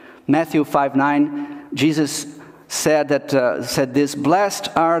 It's Matthew 5:9. Jesus said this, blessed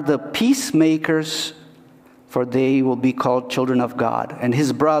are the peacemakers, for they will be called children of God. And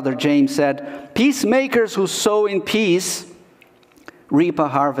his brother James said, peacemakers who sow in peace reap a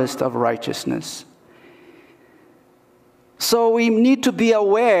harvest of righteousness. So we need to be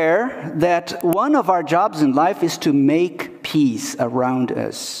aware that one of our jobs in life is to make peace around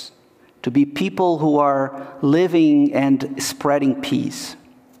us, to be people who are living and spreading peace.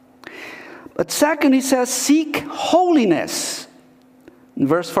 But second, he says, seek holiness. In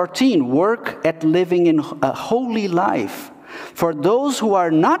verse 14, work at living in a holy life. For those who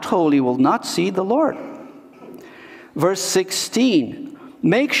are not holy will not see the Lord. Verse 16,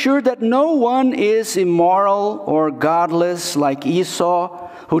 make sure that no one is immoral or godless like Esau,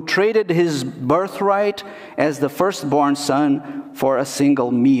 who traded his birthright as the firstborn son for a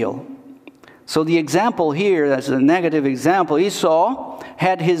single meal. So the example here, as a negative example, Esau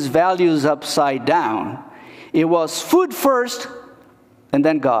had his values upside down. It was food first and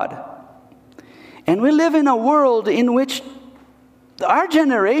then God. And we live in a world in which our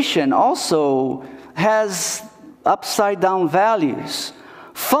generation also has upside down values.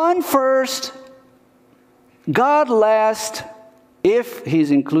 Fun first, God last, if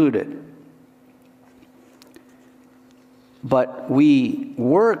He's included. But we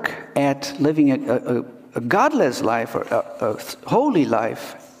work at living a godless life, or a holy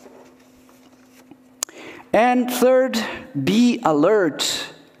life. And third, be alert.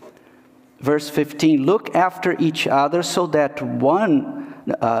 Verse 15, look after each other so that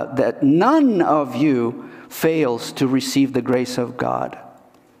none of you fails to receive the grace of God.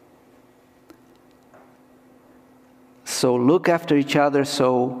 So look after each other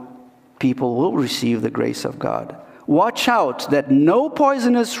so people will receive the grace of God. Watch out that no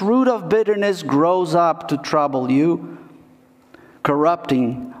poisonous root of bitterness grows up to trouble you,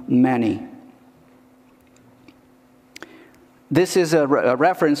 corrupting many. This is a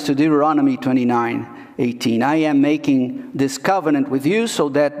reference to Deuteronomy 29:18. I am making this covenant with you so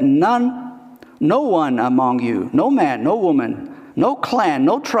that no one among you, no man, no woman, no clan,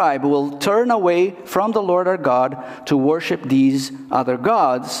 no tribe will turn away from the Lord our God to worship these other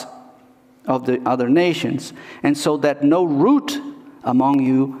gods of the other nations, and so that no root among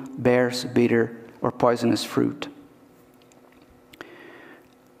you bears bitter or poisonous fruit.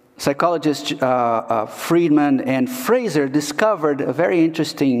 psychologists Friedman and Fraser discovered a very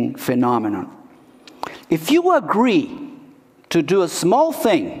interesting phenomenon. If you agree to do a small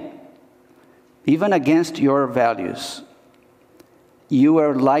thing, even against your values, you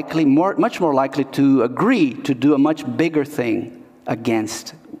are much more likely to agree to do a much bigger thing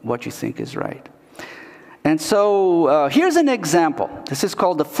against what you think is right. And so here's an example. This is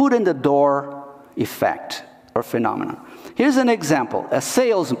called the foot in the door effect or phenomenon. Here's an example. A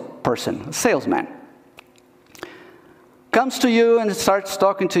salesman, comes to you and starts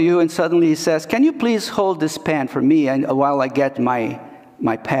talking to you, and suddenly he says, "Can you please hold this pen for me and while I get my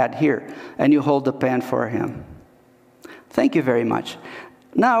pad here?" And you hold the pen for him. "Thank you very much.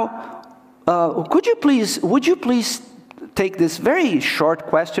 Now, would you please take this very short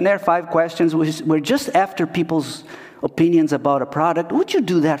questionnaire, 5 questions, we're just after people's opinions about a product. Would you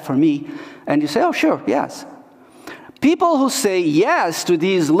do that for me?" And you say, "Oh, sure, yes." People who say yes to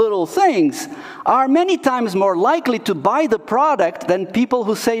these little things are many times more likely to buy the product than people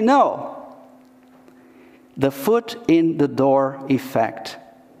who say no. The foot in the door effect.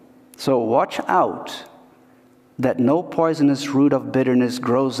 So watch out that no poisonous root of bitterness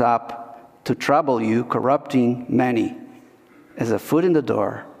grows up to trouble you, corrupting many. As a foot in the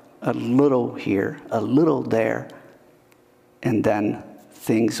door, a little here, a little there, and then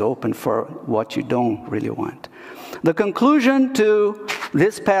things open for what you don't really want. The conclusion to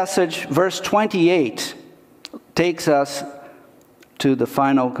this passage, verse 28, takes us to the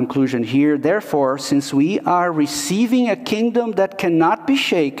final conclusion here. "Therefore, since we are receiving a kingdom that cannot be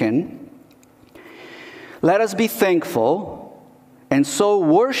shaken, let us be thankful and so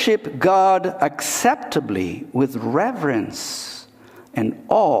worship God acceptably with reverence and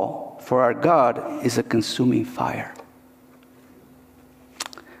awe, for our God is a consuming fire."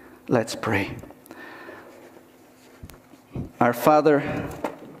 Let's pray. Our Father,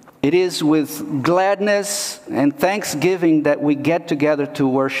 it is with gladness and thanksgiving that we get together to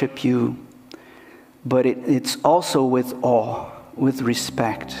worship you, but it's also with awe, with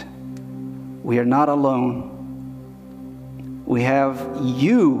respect. We are not alone. We have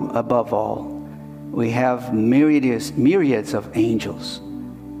you above all. We have myriads of angels.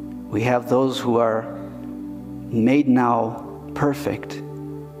 We have those who are made now perfect,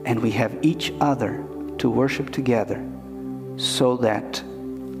 and we have each other to worship together, so that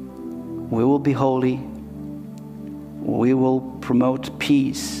we will be holy, we will promote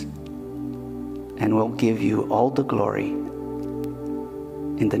peace, and we'll give you all the glory.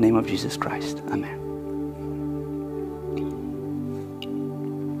 In the name of Jesus Christ, amen.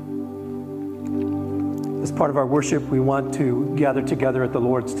 As part of our worship, we want to gather together at the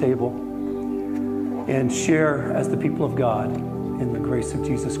Lord's table and share as the people of God in the grace of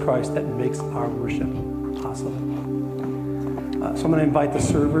Jesus Christ that makes our worship possible. So I'm going to invite the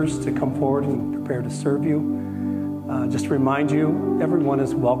servers to come forward and prepare to serve you. Just to remind you, everyone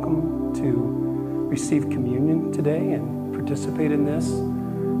is welcome to receive communion today and participate in this.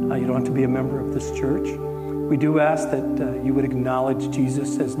 You don't have to be a member of this church. We do ask that you would acknowledge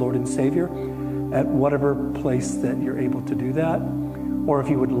Jesus as Lord and Savior at whatever place that you're able to do that, or if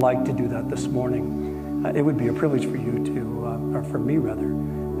you would like to do that this morning. It would be a privilege for you to, or for me rather,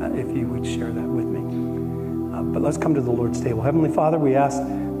 if you would share that with me. But let's come to the Lord's table. Heavenly Father, we ask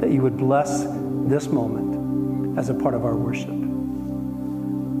that you would bless this moment as a part of our worship,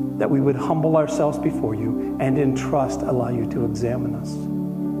 that we would humble ourselves before you and in trust allow you to examine us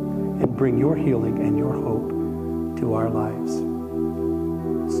and bring your healing and your hope to our lives.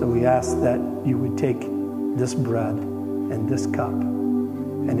 So we ask that you would take this bread and this cup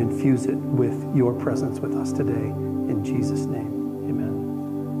and infuse it with your presence with us today. In Jesus' name, amen.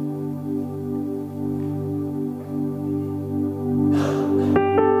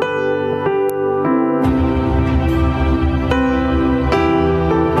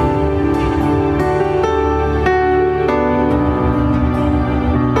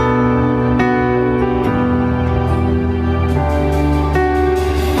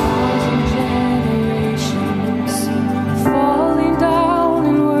 Falling down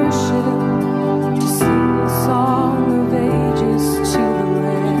in worship to sing the song of ages.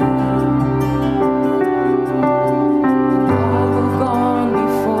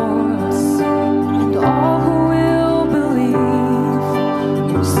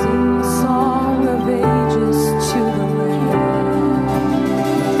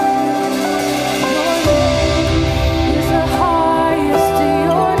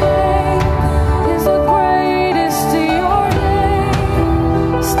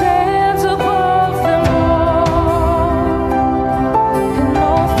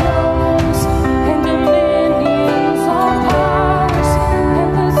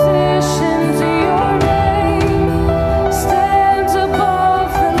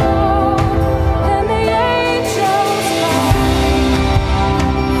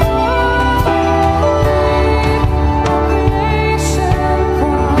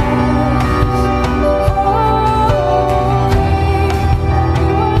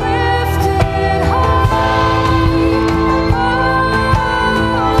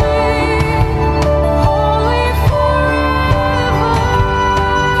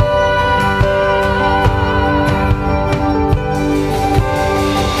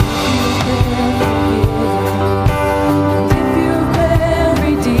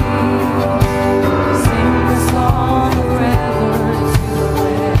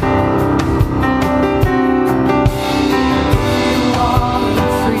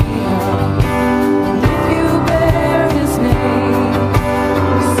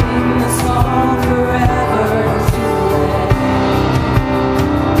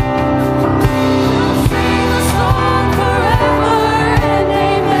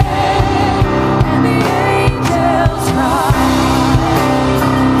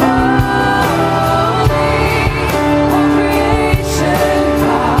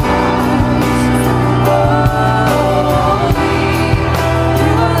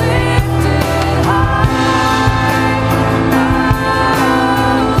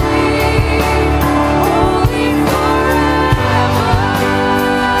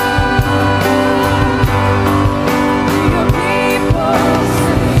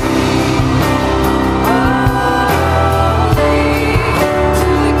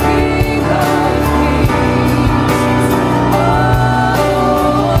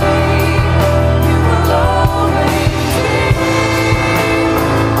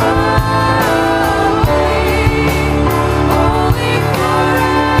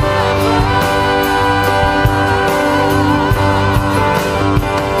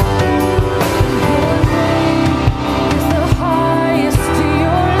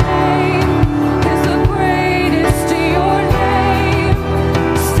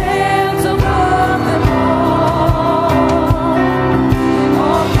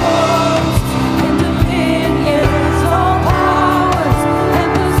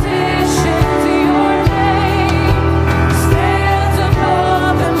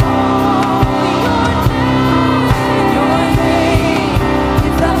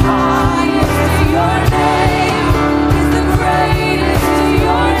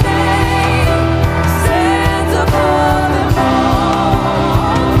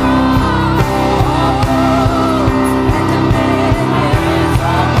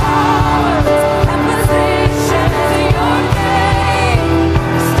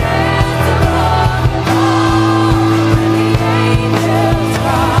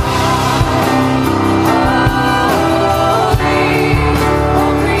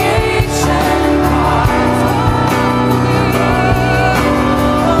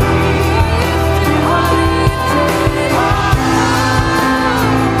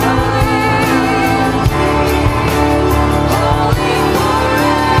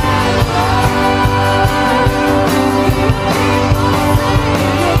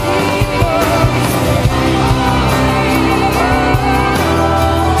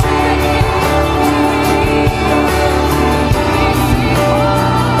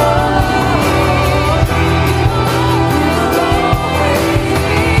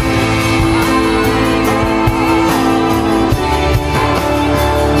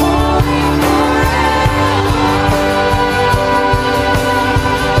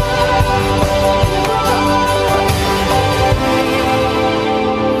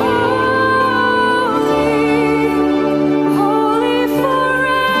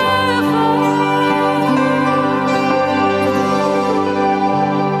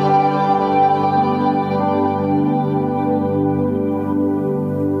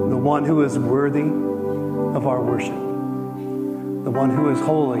 one who is worthy of our worship, the one who is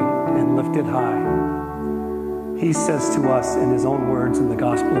holy and lifted high. He says to us in his own words in the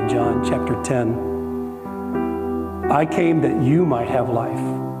Gospel of John, chapter 10, I came that you might have life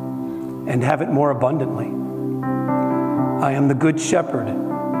and have it more abundantly. I am the good shepherd,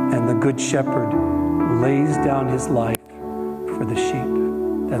 and the good shepherd lays down his life for the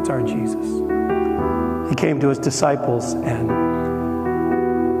sheep. That's our Jesus. He came to his disciples, and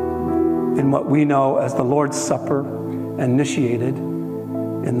in what we know as the Lord's Supper, initiated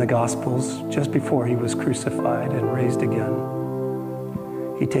in the Gospels just before he was crucified and raised again.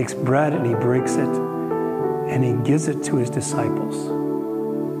 He takes bread and he breaks it and he gives it to his disciples.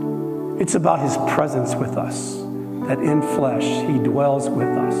 It's about his presence with us, that in flesh he dwells with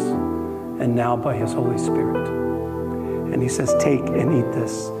us, and now by his Holy Spirit. And he says, take and eat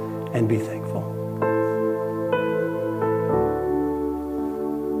this and be thankful.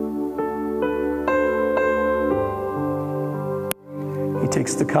 He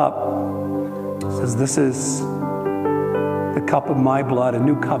takes the cup, says, this is the cup of my blood, a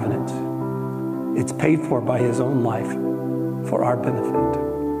new covenant. It's paid for by his own life for our benefit.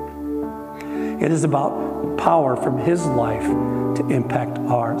 It is about power from his life to impact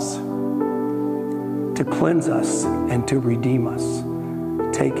ours, to cleanse us and to redeem us.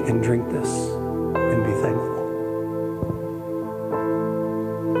 Take and drink this and be thankful.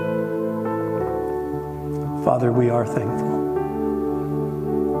 Father, we are thankful.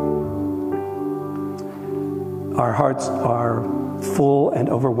 Our hearts are full and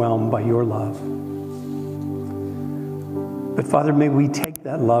overwhelmed by your love. But Father, may we take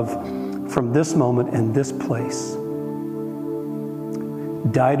that love from this moment and this place.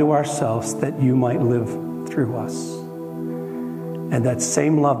 Die to ourselves that you might live through us. And that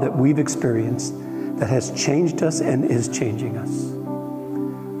same love that we've experienced, that has changed us and is changing us,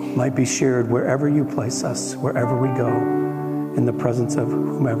 might be shared wherever you place us, wherever we go, in the presence of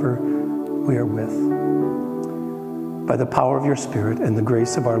whomever we are with. By the power of your Spirit and the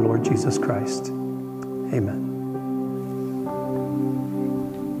grace of our Lord Jesus Christ. Amen.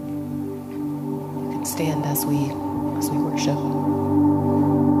 Stand as we worship.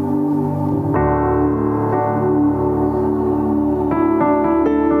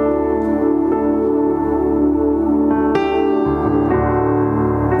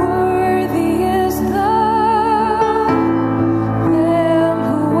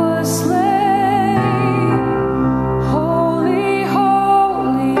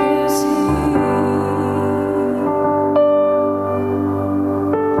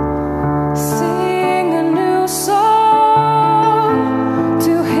 Sing a new song.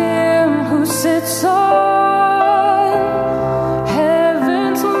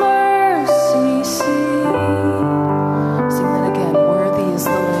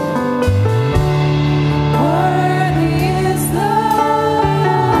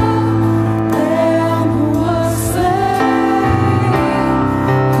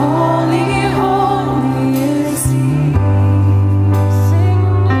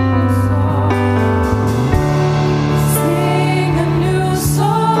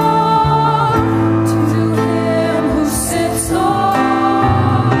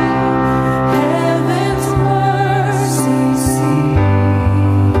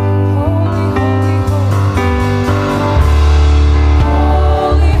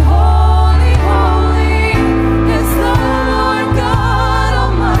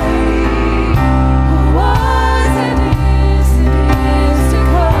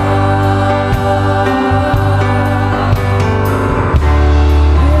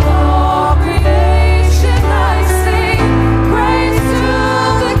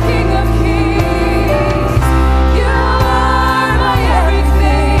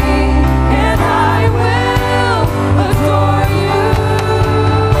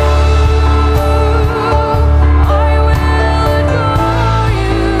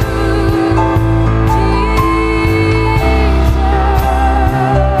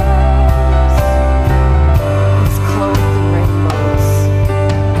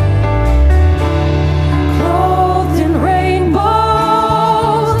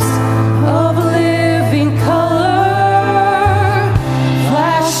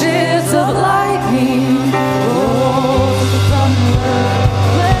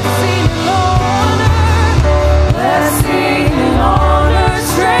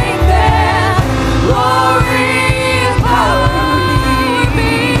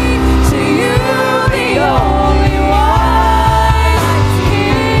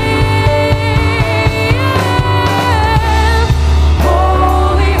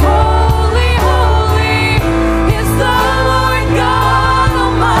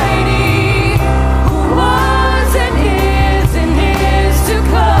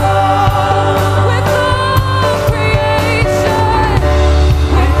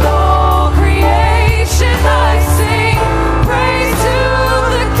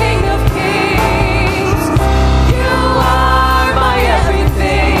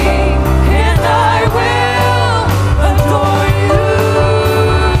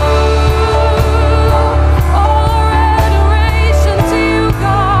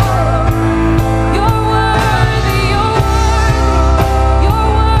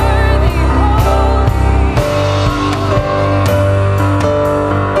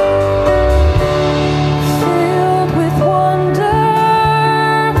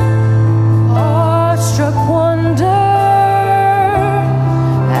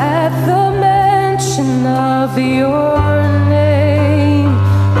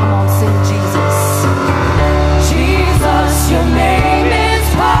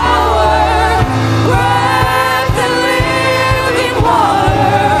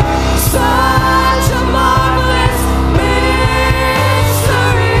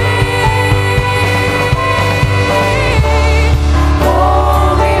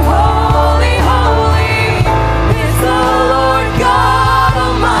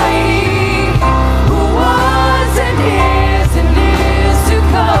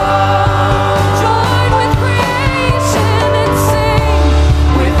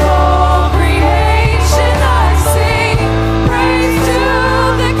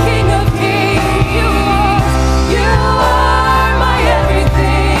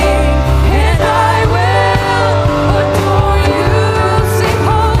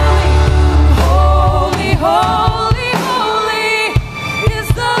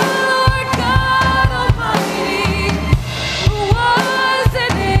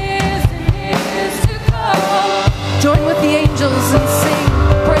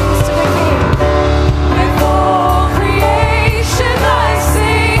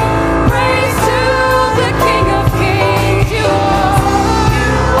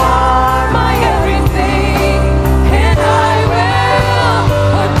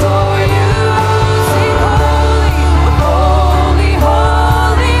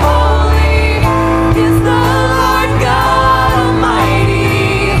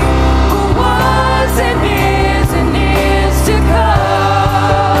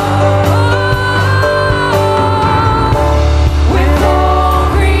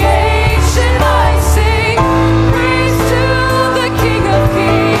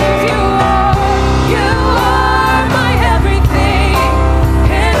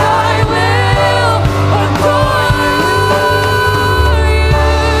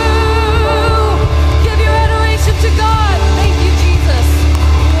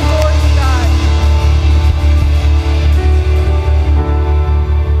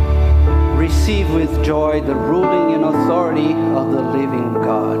 enjoy the ruling and authority of the living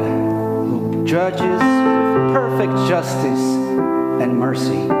God, who judges with perfect justice and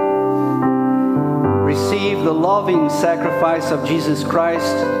mercy. Receive the loving sacrifice of Jesus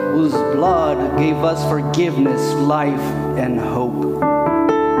Christ, whose blood gave us forgiveness, life, and hope.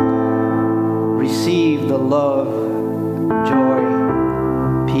 Receive the love, joy,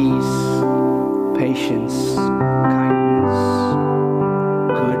 peace, patience, kindness,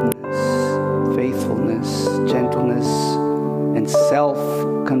 goodness, faithfulness, gentleness, and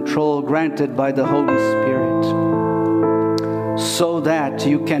self-control granted by the Holy Spirit, so that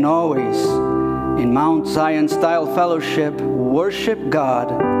you can always, in Mount Zion style fellowship, worship God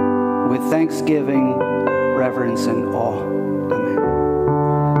with thanksgiving, reverence, and awe.